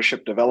in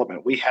leadership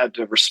development. We had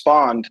to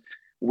respond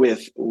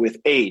with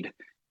aid.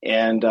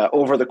 And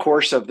over the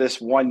course of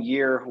this 1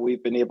 year,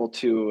 we've been able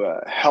to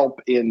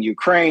help in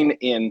Ukraine,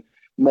 in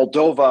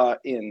Moldova,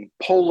 in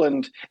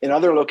Poland, in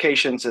other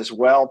locations as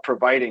well,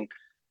 providing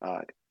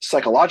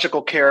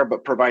psychological care,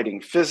 but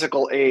providing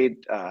physical aid,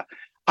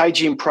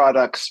 hygiene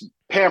products,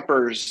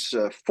 Pampers,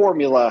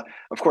 formula,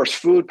 of course,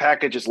 food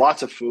packages,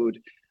 lots of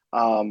food,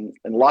 and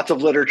lots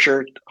of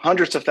literature,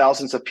 hundreds of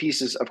thousands of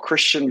pieces of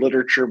Christian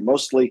literature,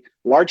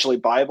 largely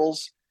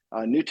Bibles,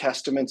 New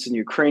Testaments in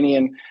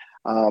Ukrainian.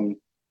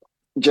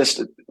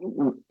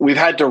 We've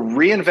had to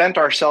reinvent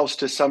ourselves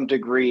to some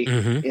degree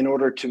in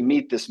order to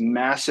meet this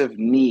massive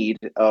need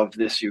of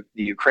the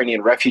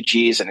Ukrainian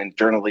refugees and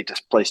internally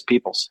displaced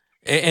peoples.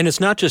 And it's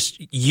not just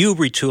you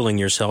retooling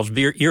yourselves, but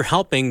you're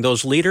helping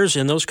those leaders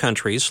in those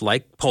countries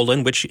like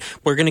Poland, which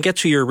we're going to get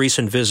to your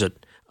recent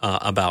visit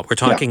about. We're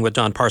talking with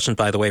Don Parsons,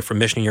 by the way, from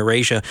Mission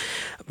Eurasia.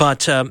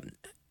 But,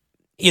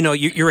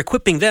 you're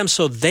equipping them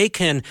so they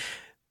can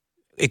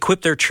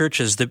equip their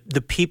churches,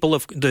 the people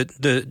of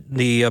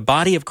the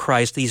body of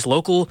Christ, these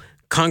local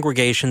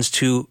congregations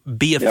to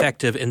be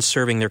effective in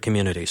serving their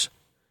communities.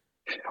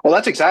 Well,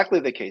 that's exactly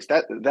the case.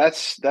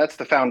 That's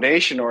the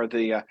foundation, or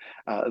the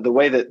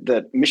way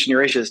that Mission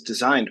Eurasia is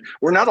designed.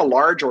 We're not a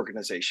large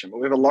organization, but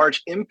we have a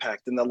large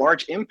impact, and the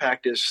large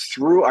impact is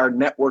through our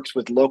networks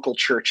with local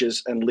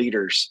churches and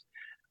leaders.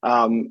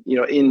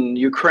 In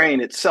Ukraine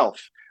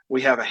itself,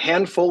 we have a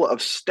handful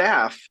of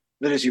staff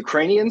that is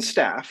Ukrainian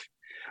staff,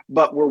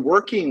 but we're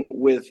working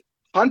with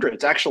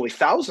hundreds, actually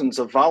thousands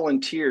of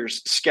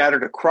volunteers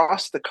scattered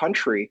across the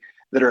country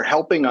that are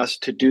helping us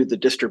to do the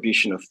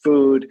distribution of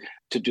food,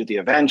 to do the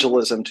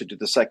evangelism, to do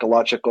the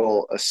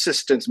psychological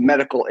assistance,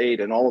 medical aid,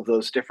 and all of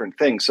those different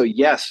things. So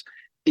yes,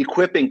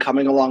 equipping,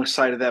 coming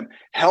alongside of them,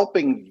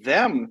 helping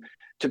them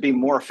to be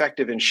more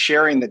effective in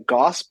sharing the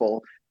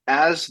gospel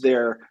as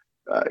they're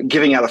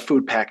giving out a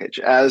food package,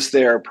 as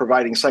they're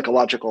providing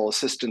psychological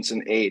assistance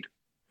and aid.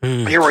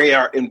 Here we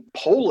are in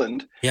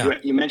Poland. Yeah.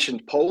 You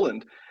mentioned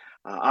Poland.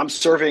 I'm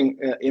serving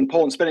in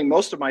Poland, spending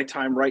most of my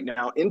time right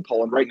now in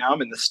Poland. Right now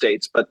I'm in the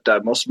States, but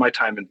most of my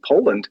time in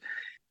Poland.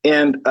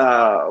 And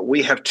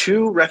we have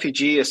 2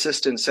 refugee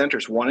assistance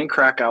centers, one in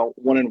Krakow,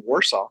 one in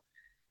Warsaw.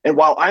 And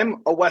while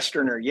I'm a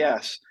Westerner,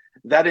 yes,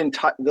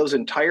 those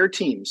entire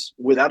teams,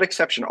 without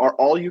exception, are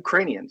all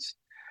Ukrainians.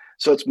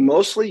 So it's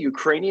mostly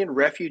Ukrainian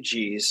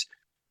refugees,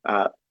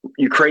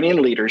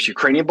 Ukrainian leaders,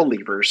 Ukrainian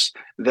believers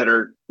that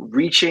are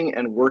reaching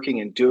and working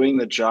and doing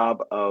the job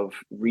of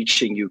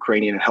reaching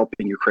Ukrainian and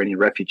helping Ukrainian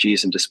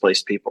refugees and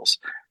displaced peoples.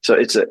 So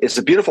it's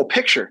a beautiful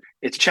picture.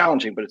 It's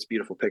challenging, but it's a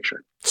beautiful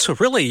picture. So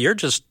really, you're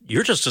just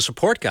a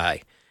support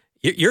guy.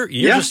 You're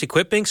just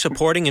equipping,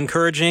 supporting,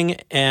 encouraging,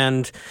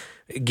 and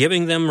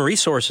giving them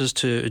resources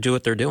to do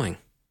what they're doing.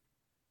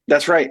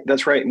 That's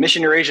right.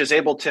 Mission Eurasia is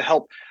able to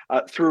help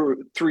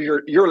through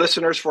your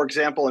listeners, for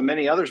example, and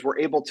many others. We're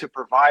able to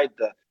provide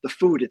the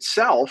food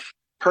itself,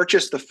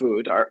 purchase the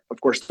food.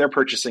 Of course, they're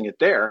purchasing it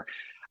there,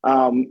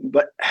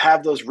 but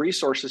have those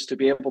resources to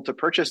be able to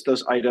purchase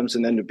those items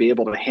and then to be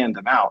able to hand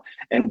them out.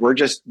 And we're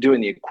just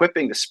doing the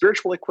equipping, the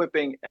spiritual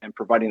equipping, and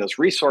providing those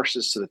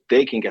resources so that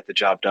they can get the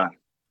job done.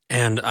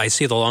 And I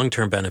see the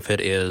long-term benefit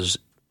is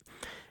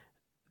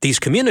these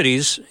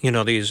communities,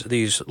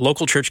 these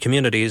local church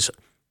communities,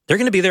 they're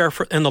going to be there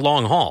in the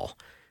long haul,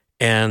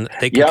 and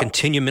they can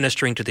continue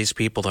ministering to these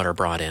people that are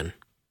brought in.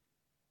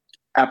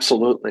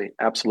 Absolutely.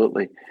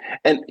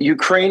 And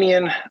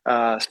Ukrainian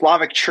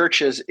Slavic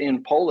churches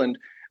in Poland,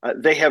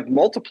 they have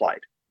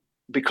multiplied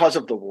because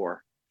of the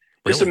war.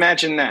 Really? Just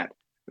imagine that.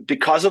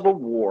 Because of a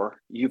war,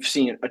 you've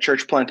seen a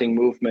church planting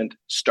movement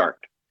start.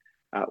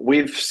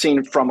 We've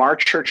seen from our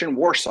church in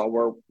Warsaw,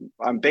 where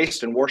I'm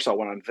based in Warsaw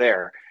when I'm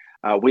there,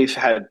 we've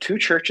had 2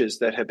 churches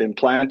that have been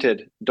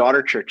planted,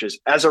 daughter churches,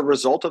 as a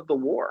result of the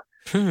war,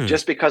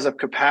 just because of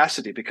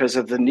capacity, because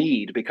of the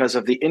need, because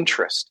of the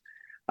interest.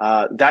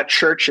 That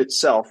church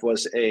itself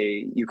was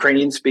a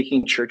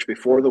Ukrainian-speaking church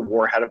before the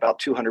war, had about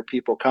 200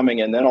 people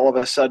coming, and then all of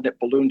a sudden it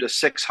ballooned to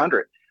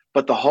 600.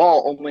 But the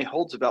hall only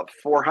holds about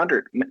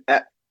 400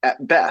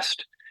 at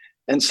best.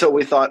 And so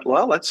we thought,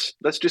 well, let's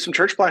do some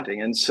church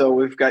planting. And so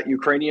we've got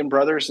Ukrainian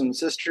brothers and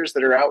sisters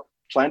that are out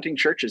planting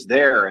churches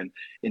there and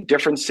in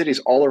different cities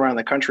all around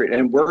the country.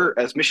 And we're,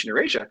 as Mission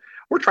Eurasia,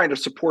 we're trying to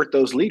support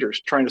those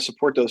leaders, trying to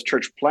support those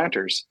church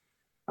planters.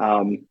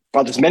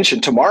 I'll just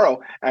mention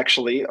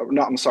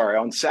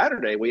on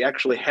Saturday, we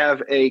actually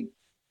have a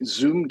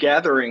Zoom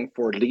gathering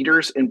for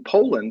leaders in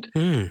Poland,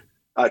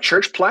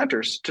 church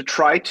planters, to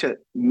try to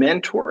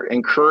mentor,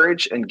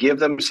 encourage, and give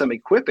them some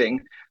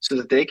equipping so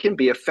that they can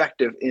be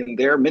effective in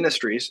their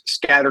ministries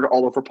scattered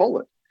all over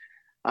Poland.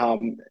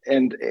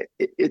 And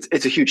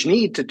it's a huge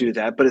need to do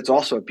that, but it's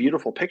also a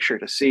beautiful picture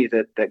to see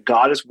that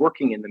God is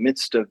working in the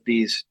midst of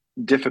these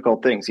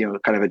difficult things,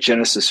 kind of a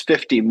Genesis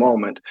 50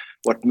 moment.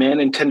 What man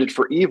intended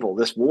for evil,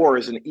 this war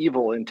is an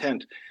evil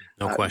intent.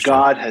 No question.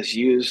 God has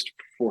used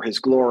for his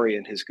glory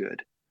and his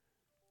good.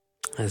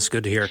 That's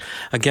good to hear.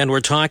 Again,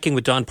 we're talking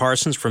with Don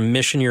Parsons from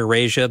Mission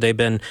Eurasia. They've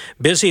been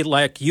busy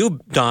like you,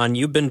 Don.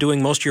 You've been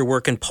doing most of your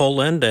work in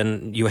Poland,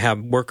 and you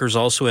have workers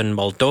also in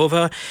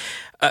Moldova.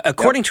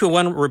 According to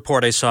one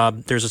report I saw,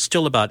 there's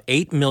still about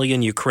 8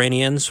 million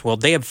Ukrainians. Well,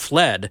 they have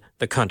fled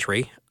the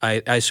country.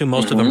 I assume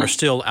most of them are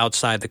still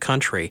outside the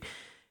country.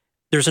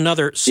 There's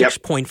another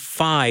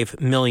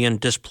 6.5 million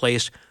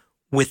displaced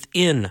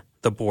within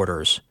the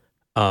borders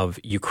of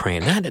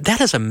Ukraine.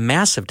 That is a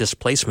massive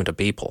displacement of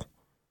people.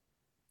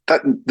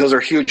 Those are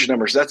huge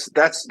numbers. That's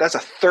a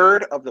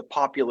third of the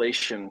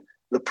population,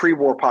 the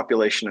pre-war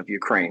population of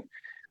Ukraine,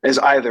 is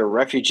either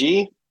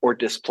refugee or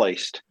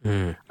displaced.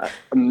 A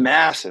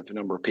massive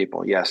number of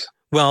people, yes.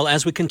 Well,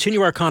 as we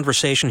continue our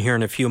conversation here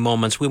in a few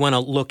moments, we want to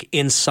look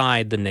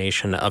inside the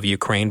nation of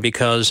Ukraine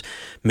because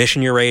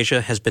Mission Eurasia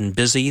has been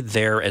busy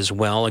there as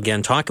well.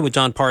 Again, talking with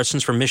Don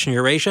Parsons from Mission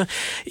Eurasia.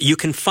 You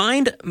can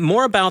find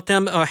more about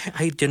them.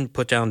 I didn't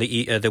put down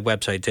the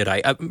website, did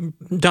I?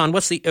 Don,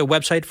 what's the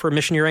website for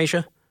Mission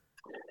Eurasia?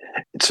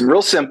 It's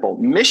real simple.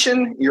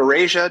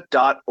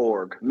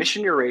 MissionEurasia.org.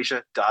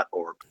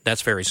 MissionEurasia.org.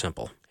 That's very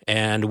simple.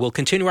 And we'll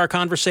continue our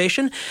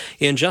conversation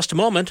in just a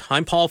moment.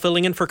 I'm Paul,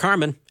 filling in for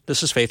Carmen.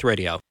 This is Faith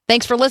Radio.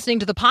 Thanks for listening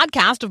to the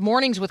podcast of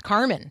Mornings with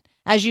Carmen.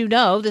 As you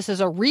know, this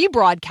is a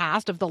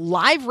rebroadcast of the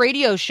live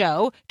radio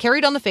show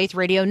carried on the Faith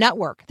Radio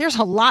network. There's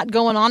a lot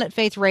going on at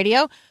Faith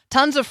Radio.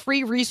 Tons of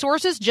free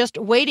resources just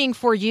waiting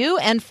for you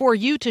and for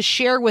you to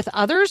share with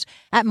others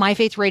at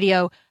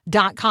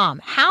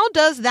myfaithradio.com. How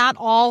does that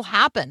all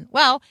happen?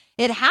 Well,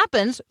 it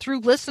happens through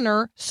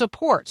listener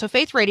support. So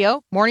Faith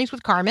Radio, Mornings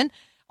with Carmen,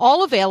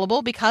 all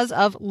available because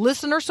of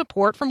listener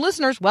support from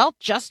listeners, well,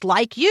 just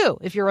like you.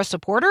 If you're a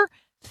supporter,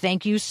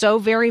 thank you so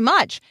very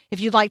much. If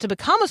you'd like to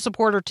become a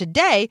supporter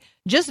today,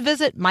 just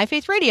visit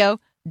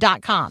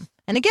myfaithradio.com.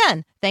 And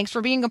again, thanks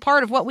for being a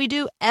part of what we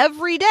do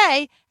every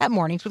day at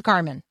Mornings with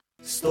Carmen.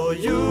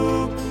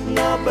 Стою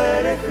на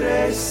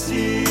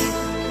перехресті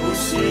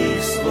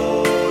усіх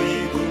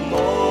своїх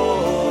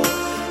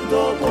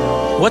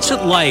думок. What's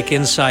it like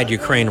inside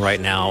Ukraine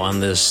right now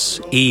on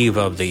this eve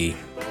of the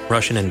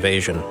Russian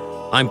invasion?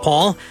 I'm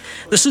Paul.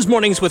 This is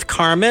Mornings with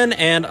Carmen,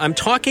 and I'm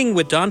talking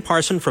with Don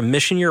Parson from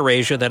Mission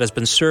Eurasia that has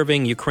been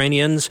serving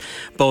Ukrainians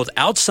both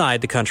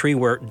outside the country,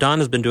 where Don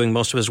has been doing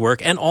most of his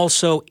work, and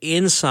also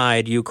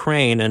inside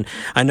Ukraine. And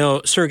I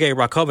know Sergei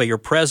Rakova, your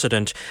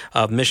president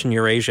of Mission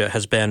Eurasia,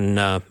 has been,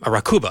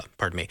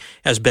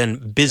 has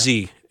been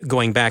busy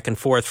going back and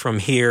forth from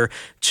here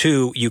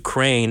to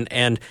Ukraine.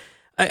 And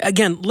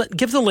again,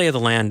 give the lay of the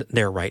land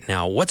there right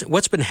now.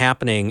 What's been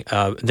happening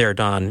there,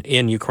 Don,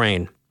 in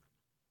Ukraine?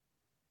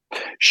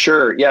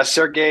 Sure. Yeah,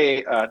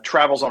 Sergei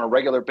travels on a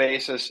regular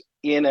basis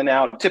in and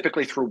out,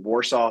 typically through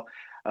Warsaw.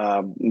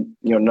 None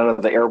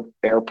of the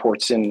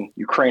airports in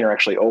Ukraine are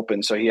actually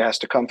open, so he has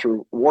to come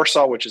through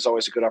Warsaw, which is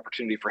always a good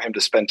opportunity for him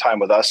to spend time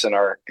with us and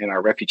our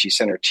refugee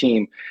center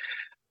team.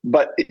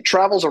 But it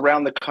travels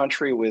around the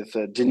country with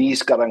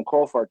Denise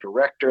Garankov, our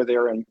director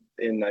there in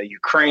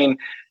Ukraine,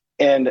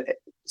 and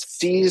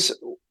sees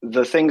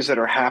the things that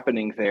are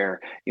happening there.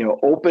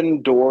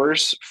 Open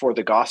doors for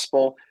the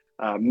gospel.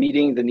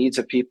 Meeting the needs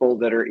of people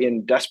that are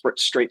in desperate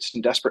straits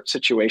and desperate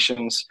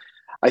situations.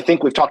 I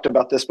think we've talked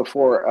about this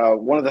before.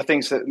 One of the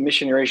things that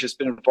Mission Eurasia has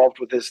been involved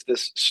with is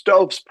this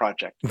stoves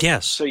project.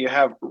 Yes. So you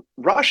have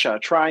Russia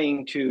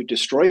trying to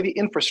destroy the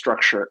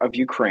infrastructure of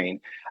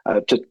Ukraine,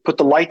 to put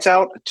the lights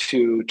out,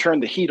 to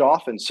turn the heat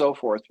off, and so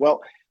forth.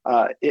 Well,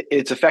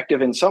 it's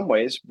effective in some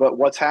ways, but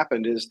what's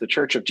happened is the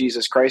Church of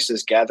Jesus Christ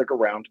has gathered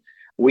around.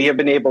 We have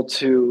been able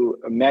to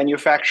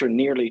manufacture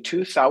nearly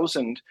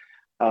 2,000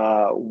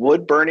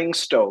 wood-burning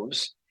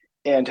stoves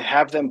and to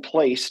have them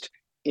placed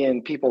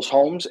in people's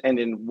homes and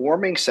in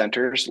warming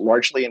centers,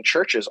 largely in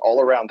churches all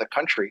around the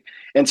country.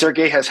 And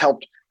Sergei has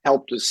helped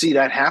to see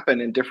that happen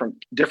in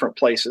different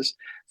places.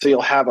 So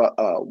you'll have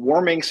a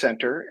warming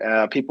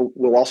center. People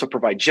will also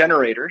provide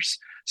generators.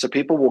 So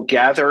people will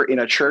gather in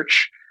a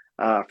church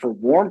for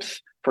warmth,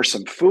 for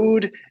some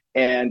food,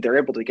 and they're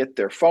able to get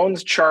their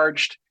phones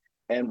charged.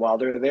 And while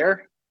they're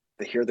there,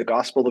 they hear the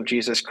gospel of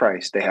Jesus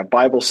Christ. They have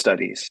Bible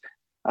studies.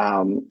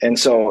 And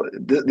so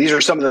these are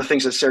some of the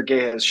things that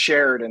Sergei has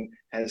shared and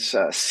has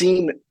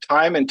seen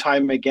time and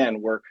time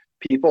again, where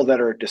people that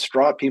are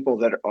distraught, people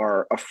that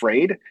are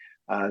afraid,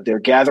 they're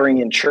gathering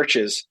in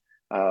churches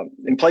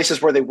in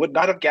places where they would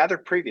not have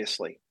gathered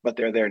previously, but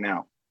they're there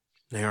now.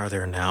 They are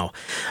there now.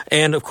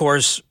 And of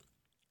course,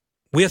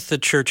 with the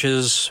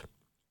churches,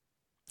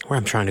 where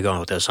I'm trying to go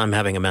with this, I'm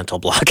having a mental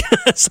block.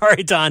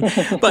 Sorry, Don.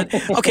 But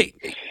okay,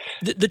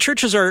 the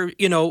churches are,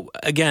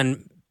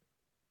 again,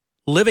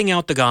 living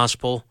out the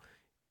gospel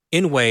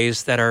in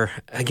ways that are,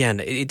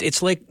 again,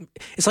 it's like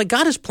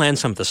God has planned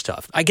some of the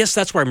stuff. I guess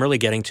that's where I'm really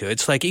getting to.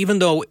 It's like, even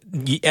though,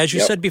 as you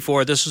said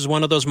before, this is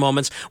one of those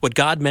moments, what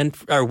God meant,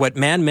 or what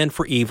man meant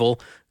for evil,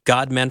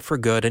 God meant for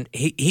good, and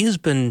He's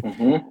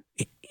been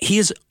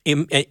he's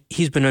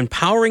been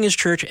empowering his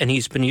church, and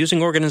he's been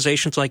using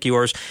organizations like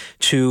yours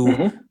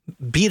to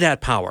be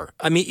that power.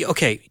 I mean,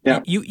 okay,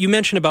 you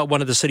mentioned about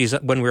one of the cities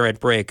when we were at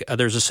break.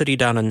 There's a city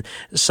down in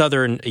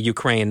southern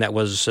Ukraine that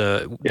was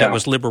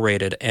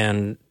liberated,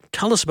 and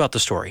tell us about the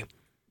story.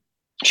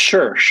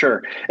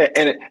 Sure.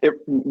 And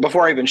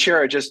before I even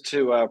share it, just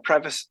to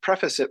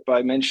preface it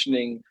by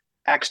mentioning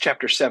Acts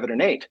chapter 7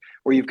 and 8,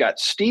 where you've got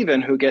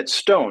Stephen who gets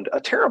stoned,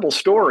 a terrible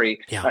story.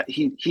 Yeah.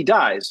 He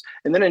dies.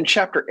 And then in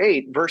chapter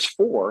 8, verse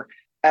 4,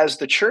 as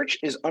the church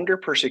is under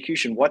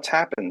persecution, what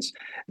happens?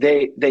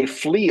 They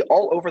flee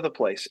all over the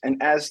place.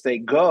 And as they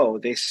go,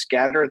 they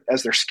scatter.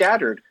 As they're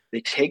scattered,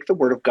 they take the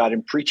word of God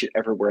and preach it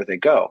everywhere they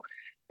go.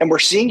 And we're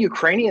seeing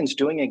Ukrainians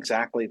doing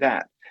exactly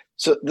that.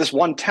 So this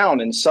one town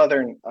in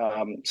southern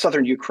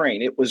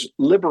Ukraine, it was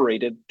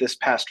liberated this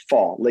past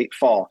fall, late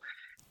fall.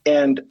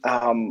 And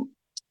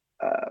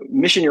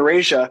Mission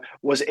Eurasia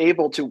was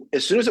able to,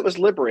 as soon as it was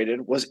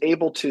liberated, was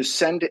able to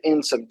send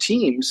in some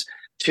teams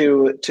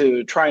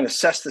to try and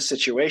assess the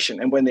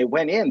situation. And when they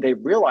went in, they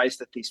realized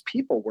that these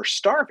people were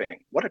starving.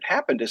 What had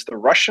happened is the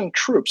Russian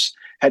troops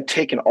had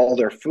taken all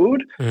their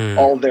food,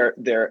 all their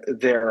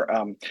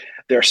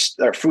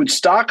food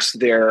stocks,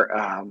 their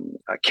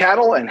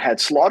cattle, and had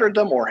slaughtered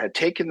them or had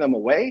taken them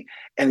away.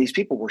 And these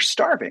people were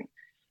starving.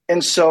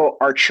 And so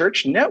our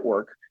church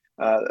network,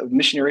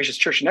 Mission Eurasia's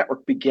church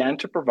network, began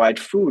to provide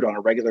food on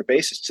a regular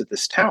basis to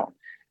this town.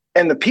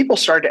 And the people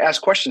started to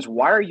ask questions.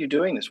 Why are you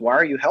doing this? Why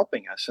are you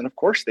helping us? And of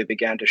course, they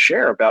began to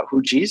share about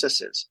who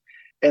Jesus is.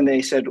 And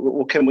they said,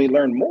 well, can we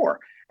learn more?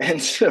 And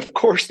so, of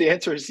course, the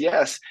answer is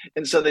yes.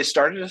 And so they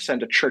started to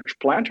send a church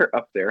planter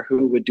up there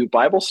who would do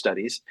Bible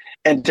studies.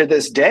 And to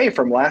this day,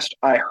 from last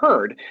I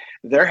heard,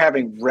 they're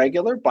having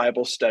regular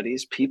Bible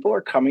studies. People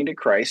are coming to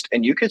Christ.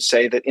 And you could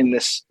say that in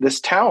this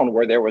town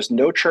where there was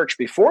no church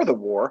before the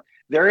war,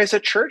 there is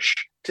a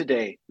church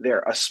today.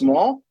 They're a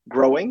small,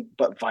 growing,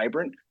 but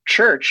vibrant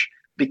church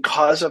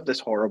because of this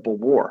horrible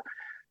war.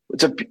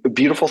 It's a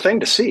beautiful thing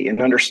to see and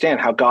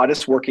understand how God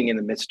is working in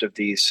the midst of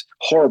these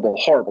horrible,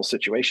 horrible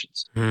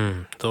situations.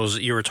 Those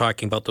you were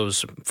talking about,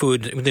 those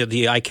food,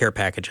 the eye care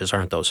packages,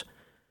 aren't those?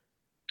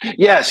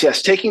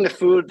 Yes. Taking the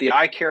food, the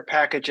eye care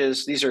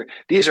packages. These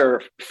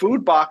are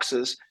food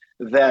boxes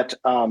that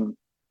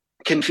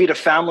can feed a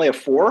family of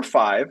 4 or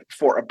 5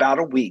 for about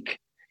a week.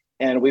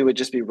 And we would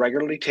just be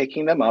regularly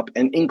taking them up.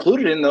 And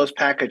included in those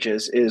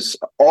packages is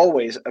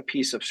always a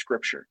piece of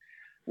scripture,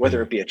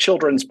 whether it be a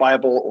children's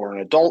Bible or an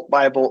adult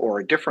Bible or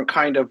a different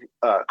kind of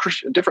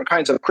different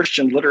kinds of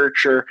Christian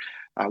literature,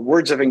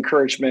 words of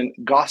encouragement,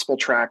 gospel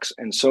tracts,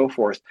 and so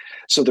forth.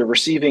 So they're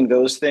receiving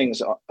those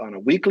things on a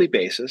weekly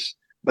basis,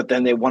 but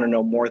then they want to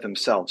know more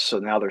themselves. So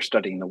now they're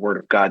studying the Word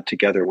of God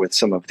together with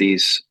some of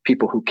these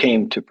people who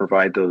came to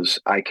provide those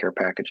eye care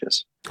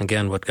packages.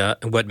 Again,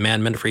 what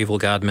man meant for evil,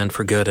 God meant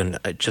for good. And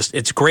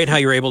it's great how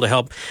you're able to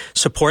help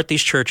support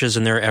these churches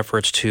in their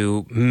efforts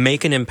to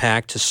make an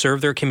impact, to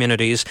serve their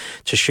communities,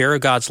 to share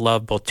God's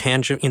love, both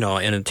in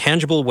a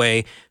tangible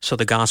way, so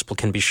the gospel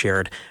can be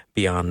shared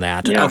beyond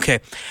that. Yeah. Okay.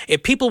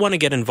 If people want to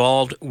get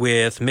involved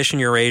with Mission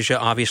Eurasia,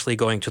 obviously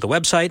going to the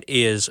website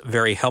is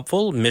very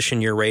helpful,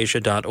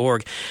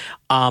 missioneurasia.org.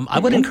 I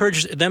would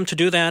encourage them to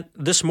do that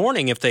this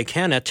morning if they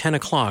can at 10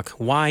 o'clock.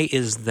 Why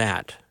is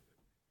that?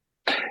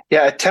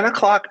 Yeah, at 10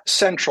 o'clock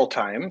Central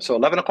Time, so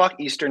 11 o'clock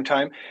Eastern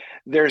Time,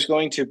 there's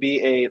going to be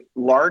a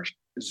large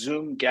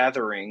Zoom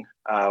gathering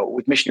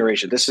with Mission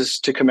Eurasia. This is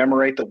to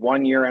commemorate the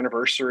 1-year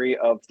anniversary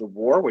of the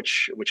war,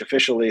 which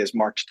officially is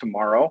marked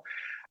tomorrow.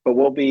 But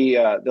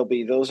there'll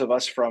be those of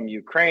us from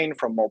Ukraine,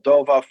 from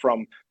Moldova,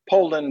 from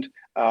Poland,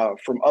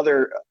 from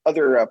other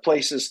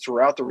places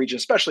throughout the region,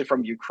 especially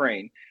from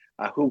Ukraine,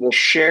 who will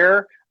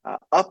share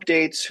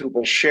updates, who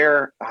will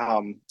share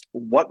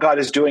what God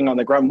is doing on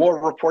the ground,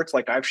 more reports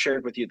like I've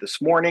shared with you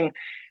this morning,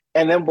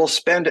 and then we'll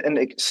spend an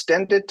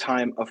extended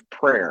time of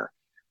prayer.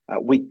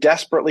 We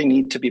desperately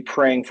need to be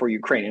praying for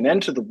Ukraine, an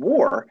end to the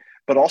war,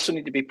 but also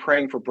need to be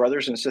praying for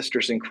brothers and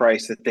sisters in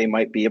Christ that they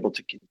might be able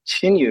to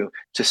continue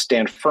to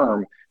stand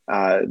firm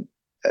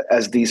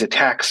as these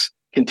attacks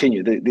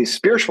continue. These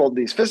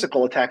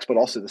physical attacks, but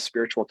also the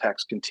spiritual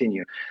attacks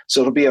continue.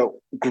 So it'll be a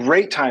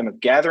great time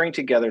of gathering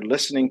together,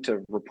 listening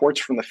to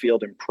reports from the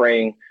field, and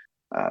praying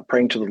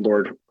to the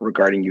Lord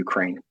regarding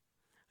Ukraine.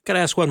 Got to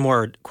ask one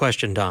more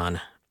question,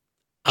 Don.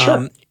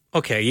 Sure.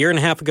 Okay, a year and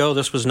a half ago,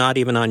 this was not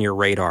even on your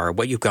radar,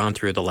 what you've gone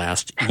through the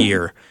last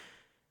year.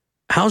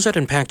 How's that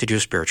impacted you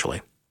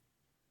spiritually?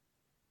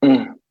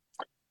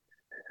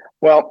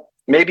 Well,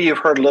 maybe you've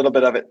heard a little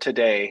bit of it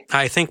today.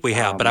 I think we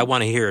have, but I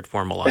want to hear it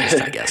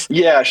formalized, I guess.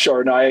 Yeah,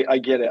 sure. No, I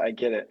get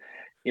it.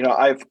 You know,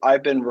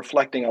 I've been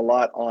reflecting a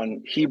lot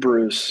on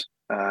Hebrews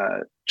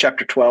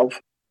chapter 12,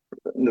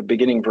 in the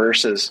beginning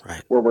verses,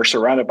 right, where we're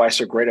surrounded by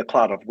so great a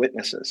cloud of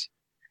witnesses.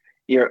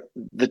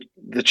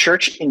 The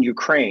church in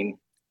Ukraine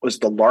was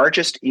the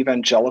largest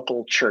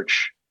evangelical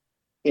church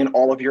in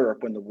all of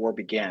Europe when the war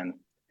began.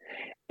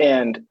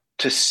 And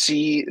to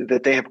see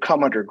that they have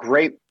come under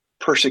great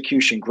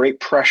persecution, great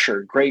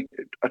pressure, great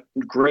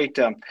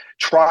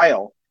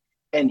trial,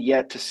 And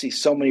yet to see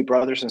so many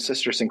brothers and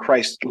sisters in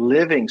Christ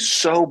living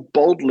so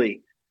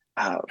boldly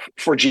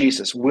for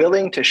Jesus,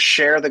 willing to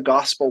share the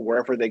gospel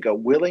wherever they go,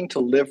 willing to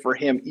live for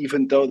him,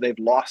 even though they've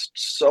lost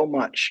so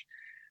much.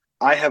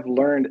 I have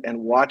learned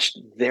and watched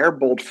their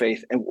bold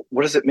faith. And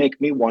what does it make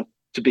me want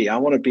to be? I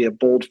want to be a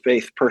bold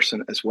faith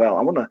person as well.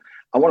 I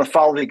want to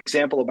follow the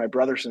example of my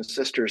brothers and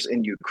sisters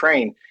in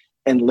Ukraine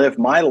and live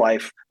my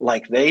life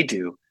like they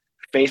do,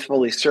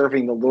 faithfully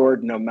serving the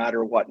Lord no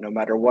matter what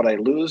I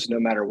lose, no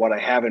matter what I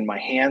have in my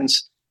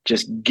hands,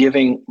 just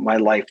giving my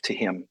life to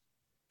him.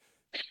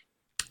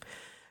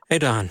 Hey,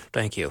 Don,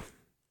 thank you.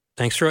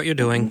 Thanks for what you're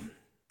doing.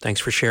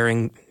 Thanks for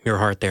sharing your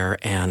heart there.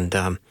 And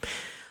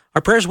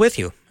our prayers with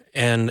you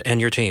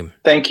and your team.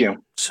 Thank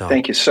you.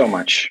 Thank you so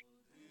much.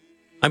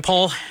 I'm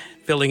Paul,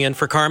 filling in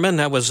for Carmen.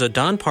 That was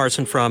Don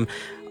Parson from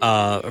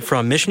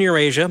Mission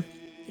Eurasia.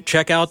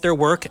 Check out their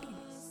work.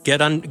 Get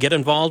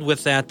involved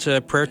with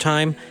that prayer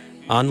time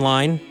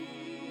online,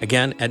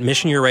 again, at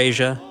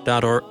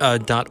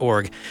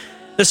missioneurasia.org.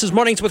 This is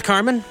Mornings with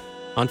Carmen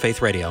on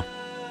Faith Radio.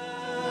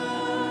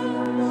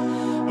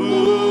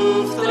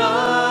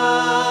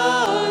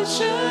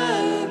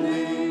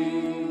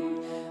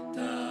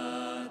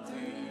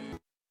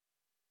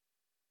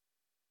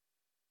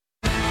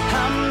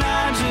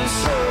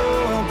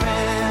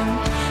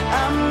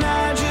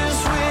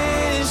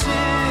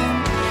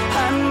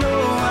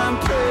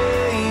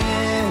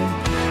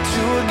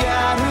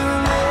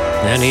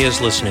 And he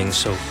is listening,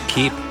 so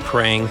keep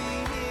praying.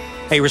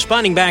 Hey,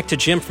 responding back to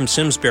Jim from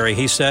Simsbury,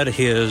 he said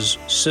his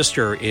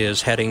sister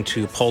is heading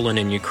to Poland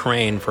and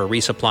Ukraine for a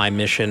resupply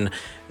mission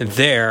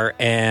there.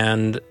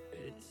 And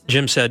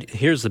Jim said,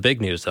 here's the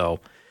big news,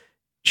 though.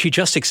 She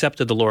just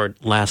accepted the Lord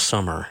last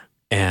summer,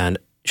 and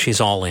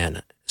she's all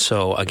in.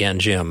 So again,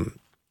 Jim,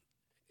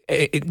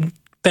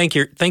 thank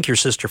your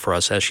sister for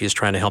us as she's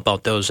trying to help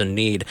out those in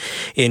need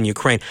in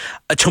Ukraine.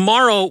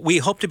 Tomorrow, we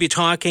hope to be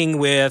talking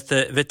with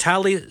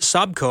Vitaly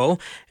Sobko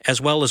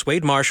as well as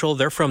Wade Marshall.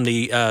 They're from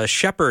the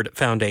Shepherd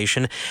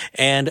Foundation,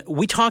 and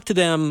we talked to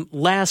them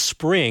last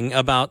spring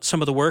about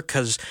some of the work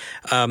because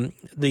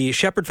the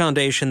Shepherd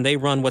Foundation, they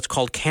run what's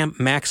called Camp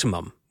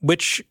Maximum,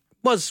 which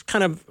was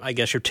kind of, I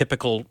guess, your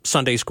typical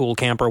Sunday school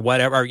camp or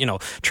whatever,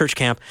 church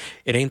camp.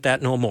 It ain't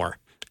that no more.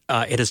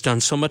 It has done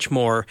so much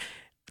more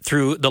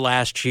through the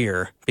last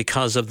year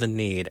because of the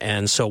need.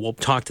 And so we'll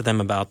talk to them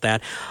about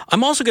that.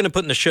 I'm also going to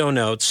put in the show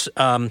notes,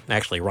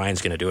 actually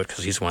Ryan's going to do it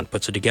because he's the one who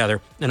puts it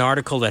together, an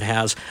article that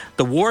has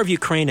the War of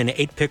Ukraine in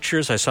 8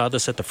 pictures. I saw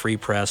this at the Free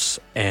Press,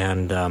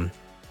 and the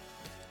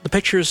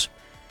pictures,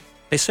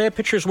 they say a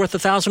picture's worth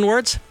 1,000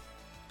 words.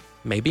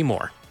 Maybe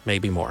more.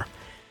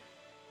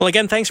 Well,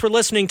 again, thanks for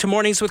listening to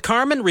Mornings with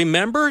Carmen.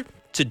 Remember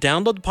to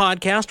download the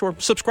podcast or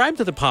subscribe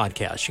to the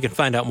podcast. You can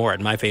find out more at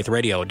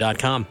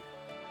myfaithradio.com.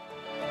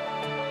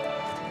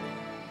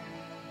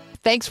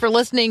 Thanks for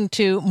listening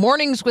to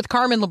Mornings with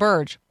Carmen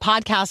LaBerge.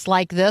 Podcasts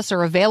like this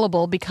are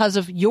available because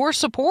of your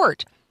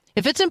support.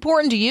 If it's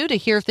important to you to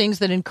hear things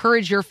that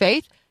encourage your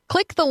faith,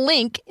 click the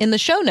link in the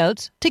show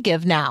notes to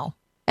give now.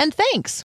 And thanks.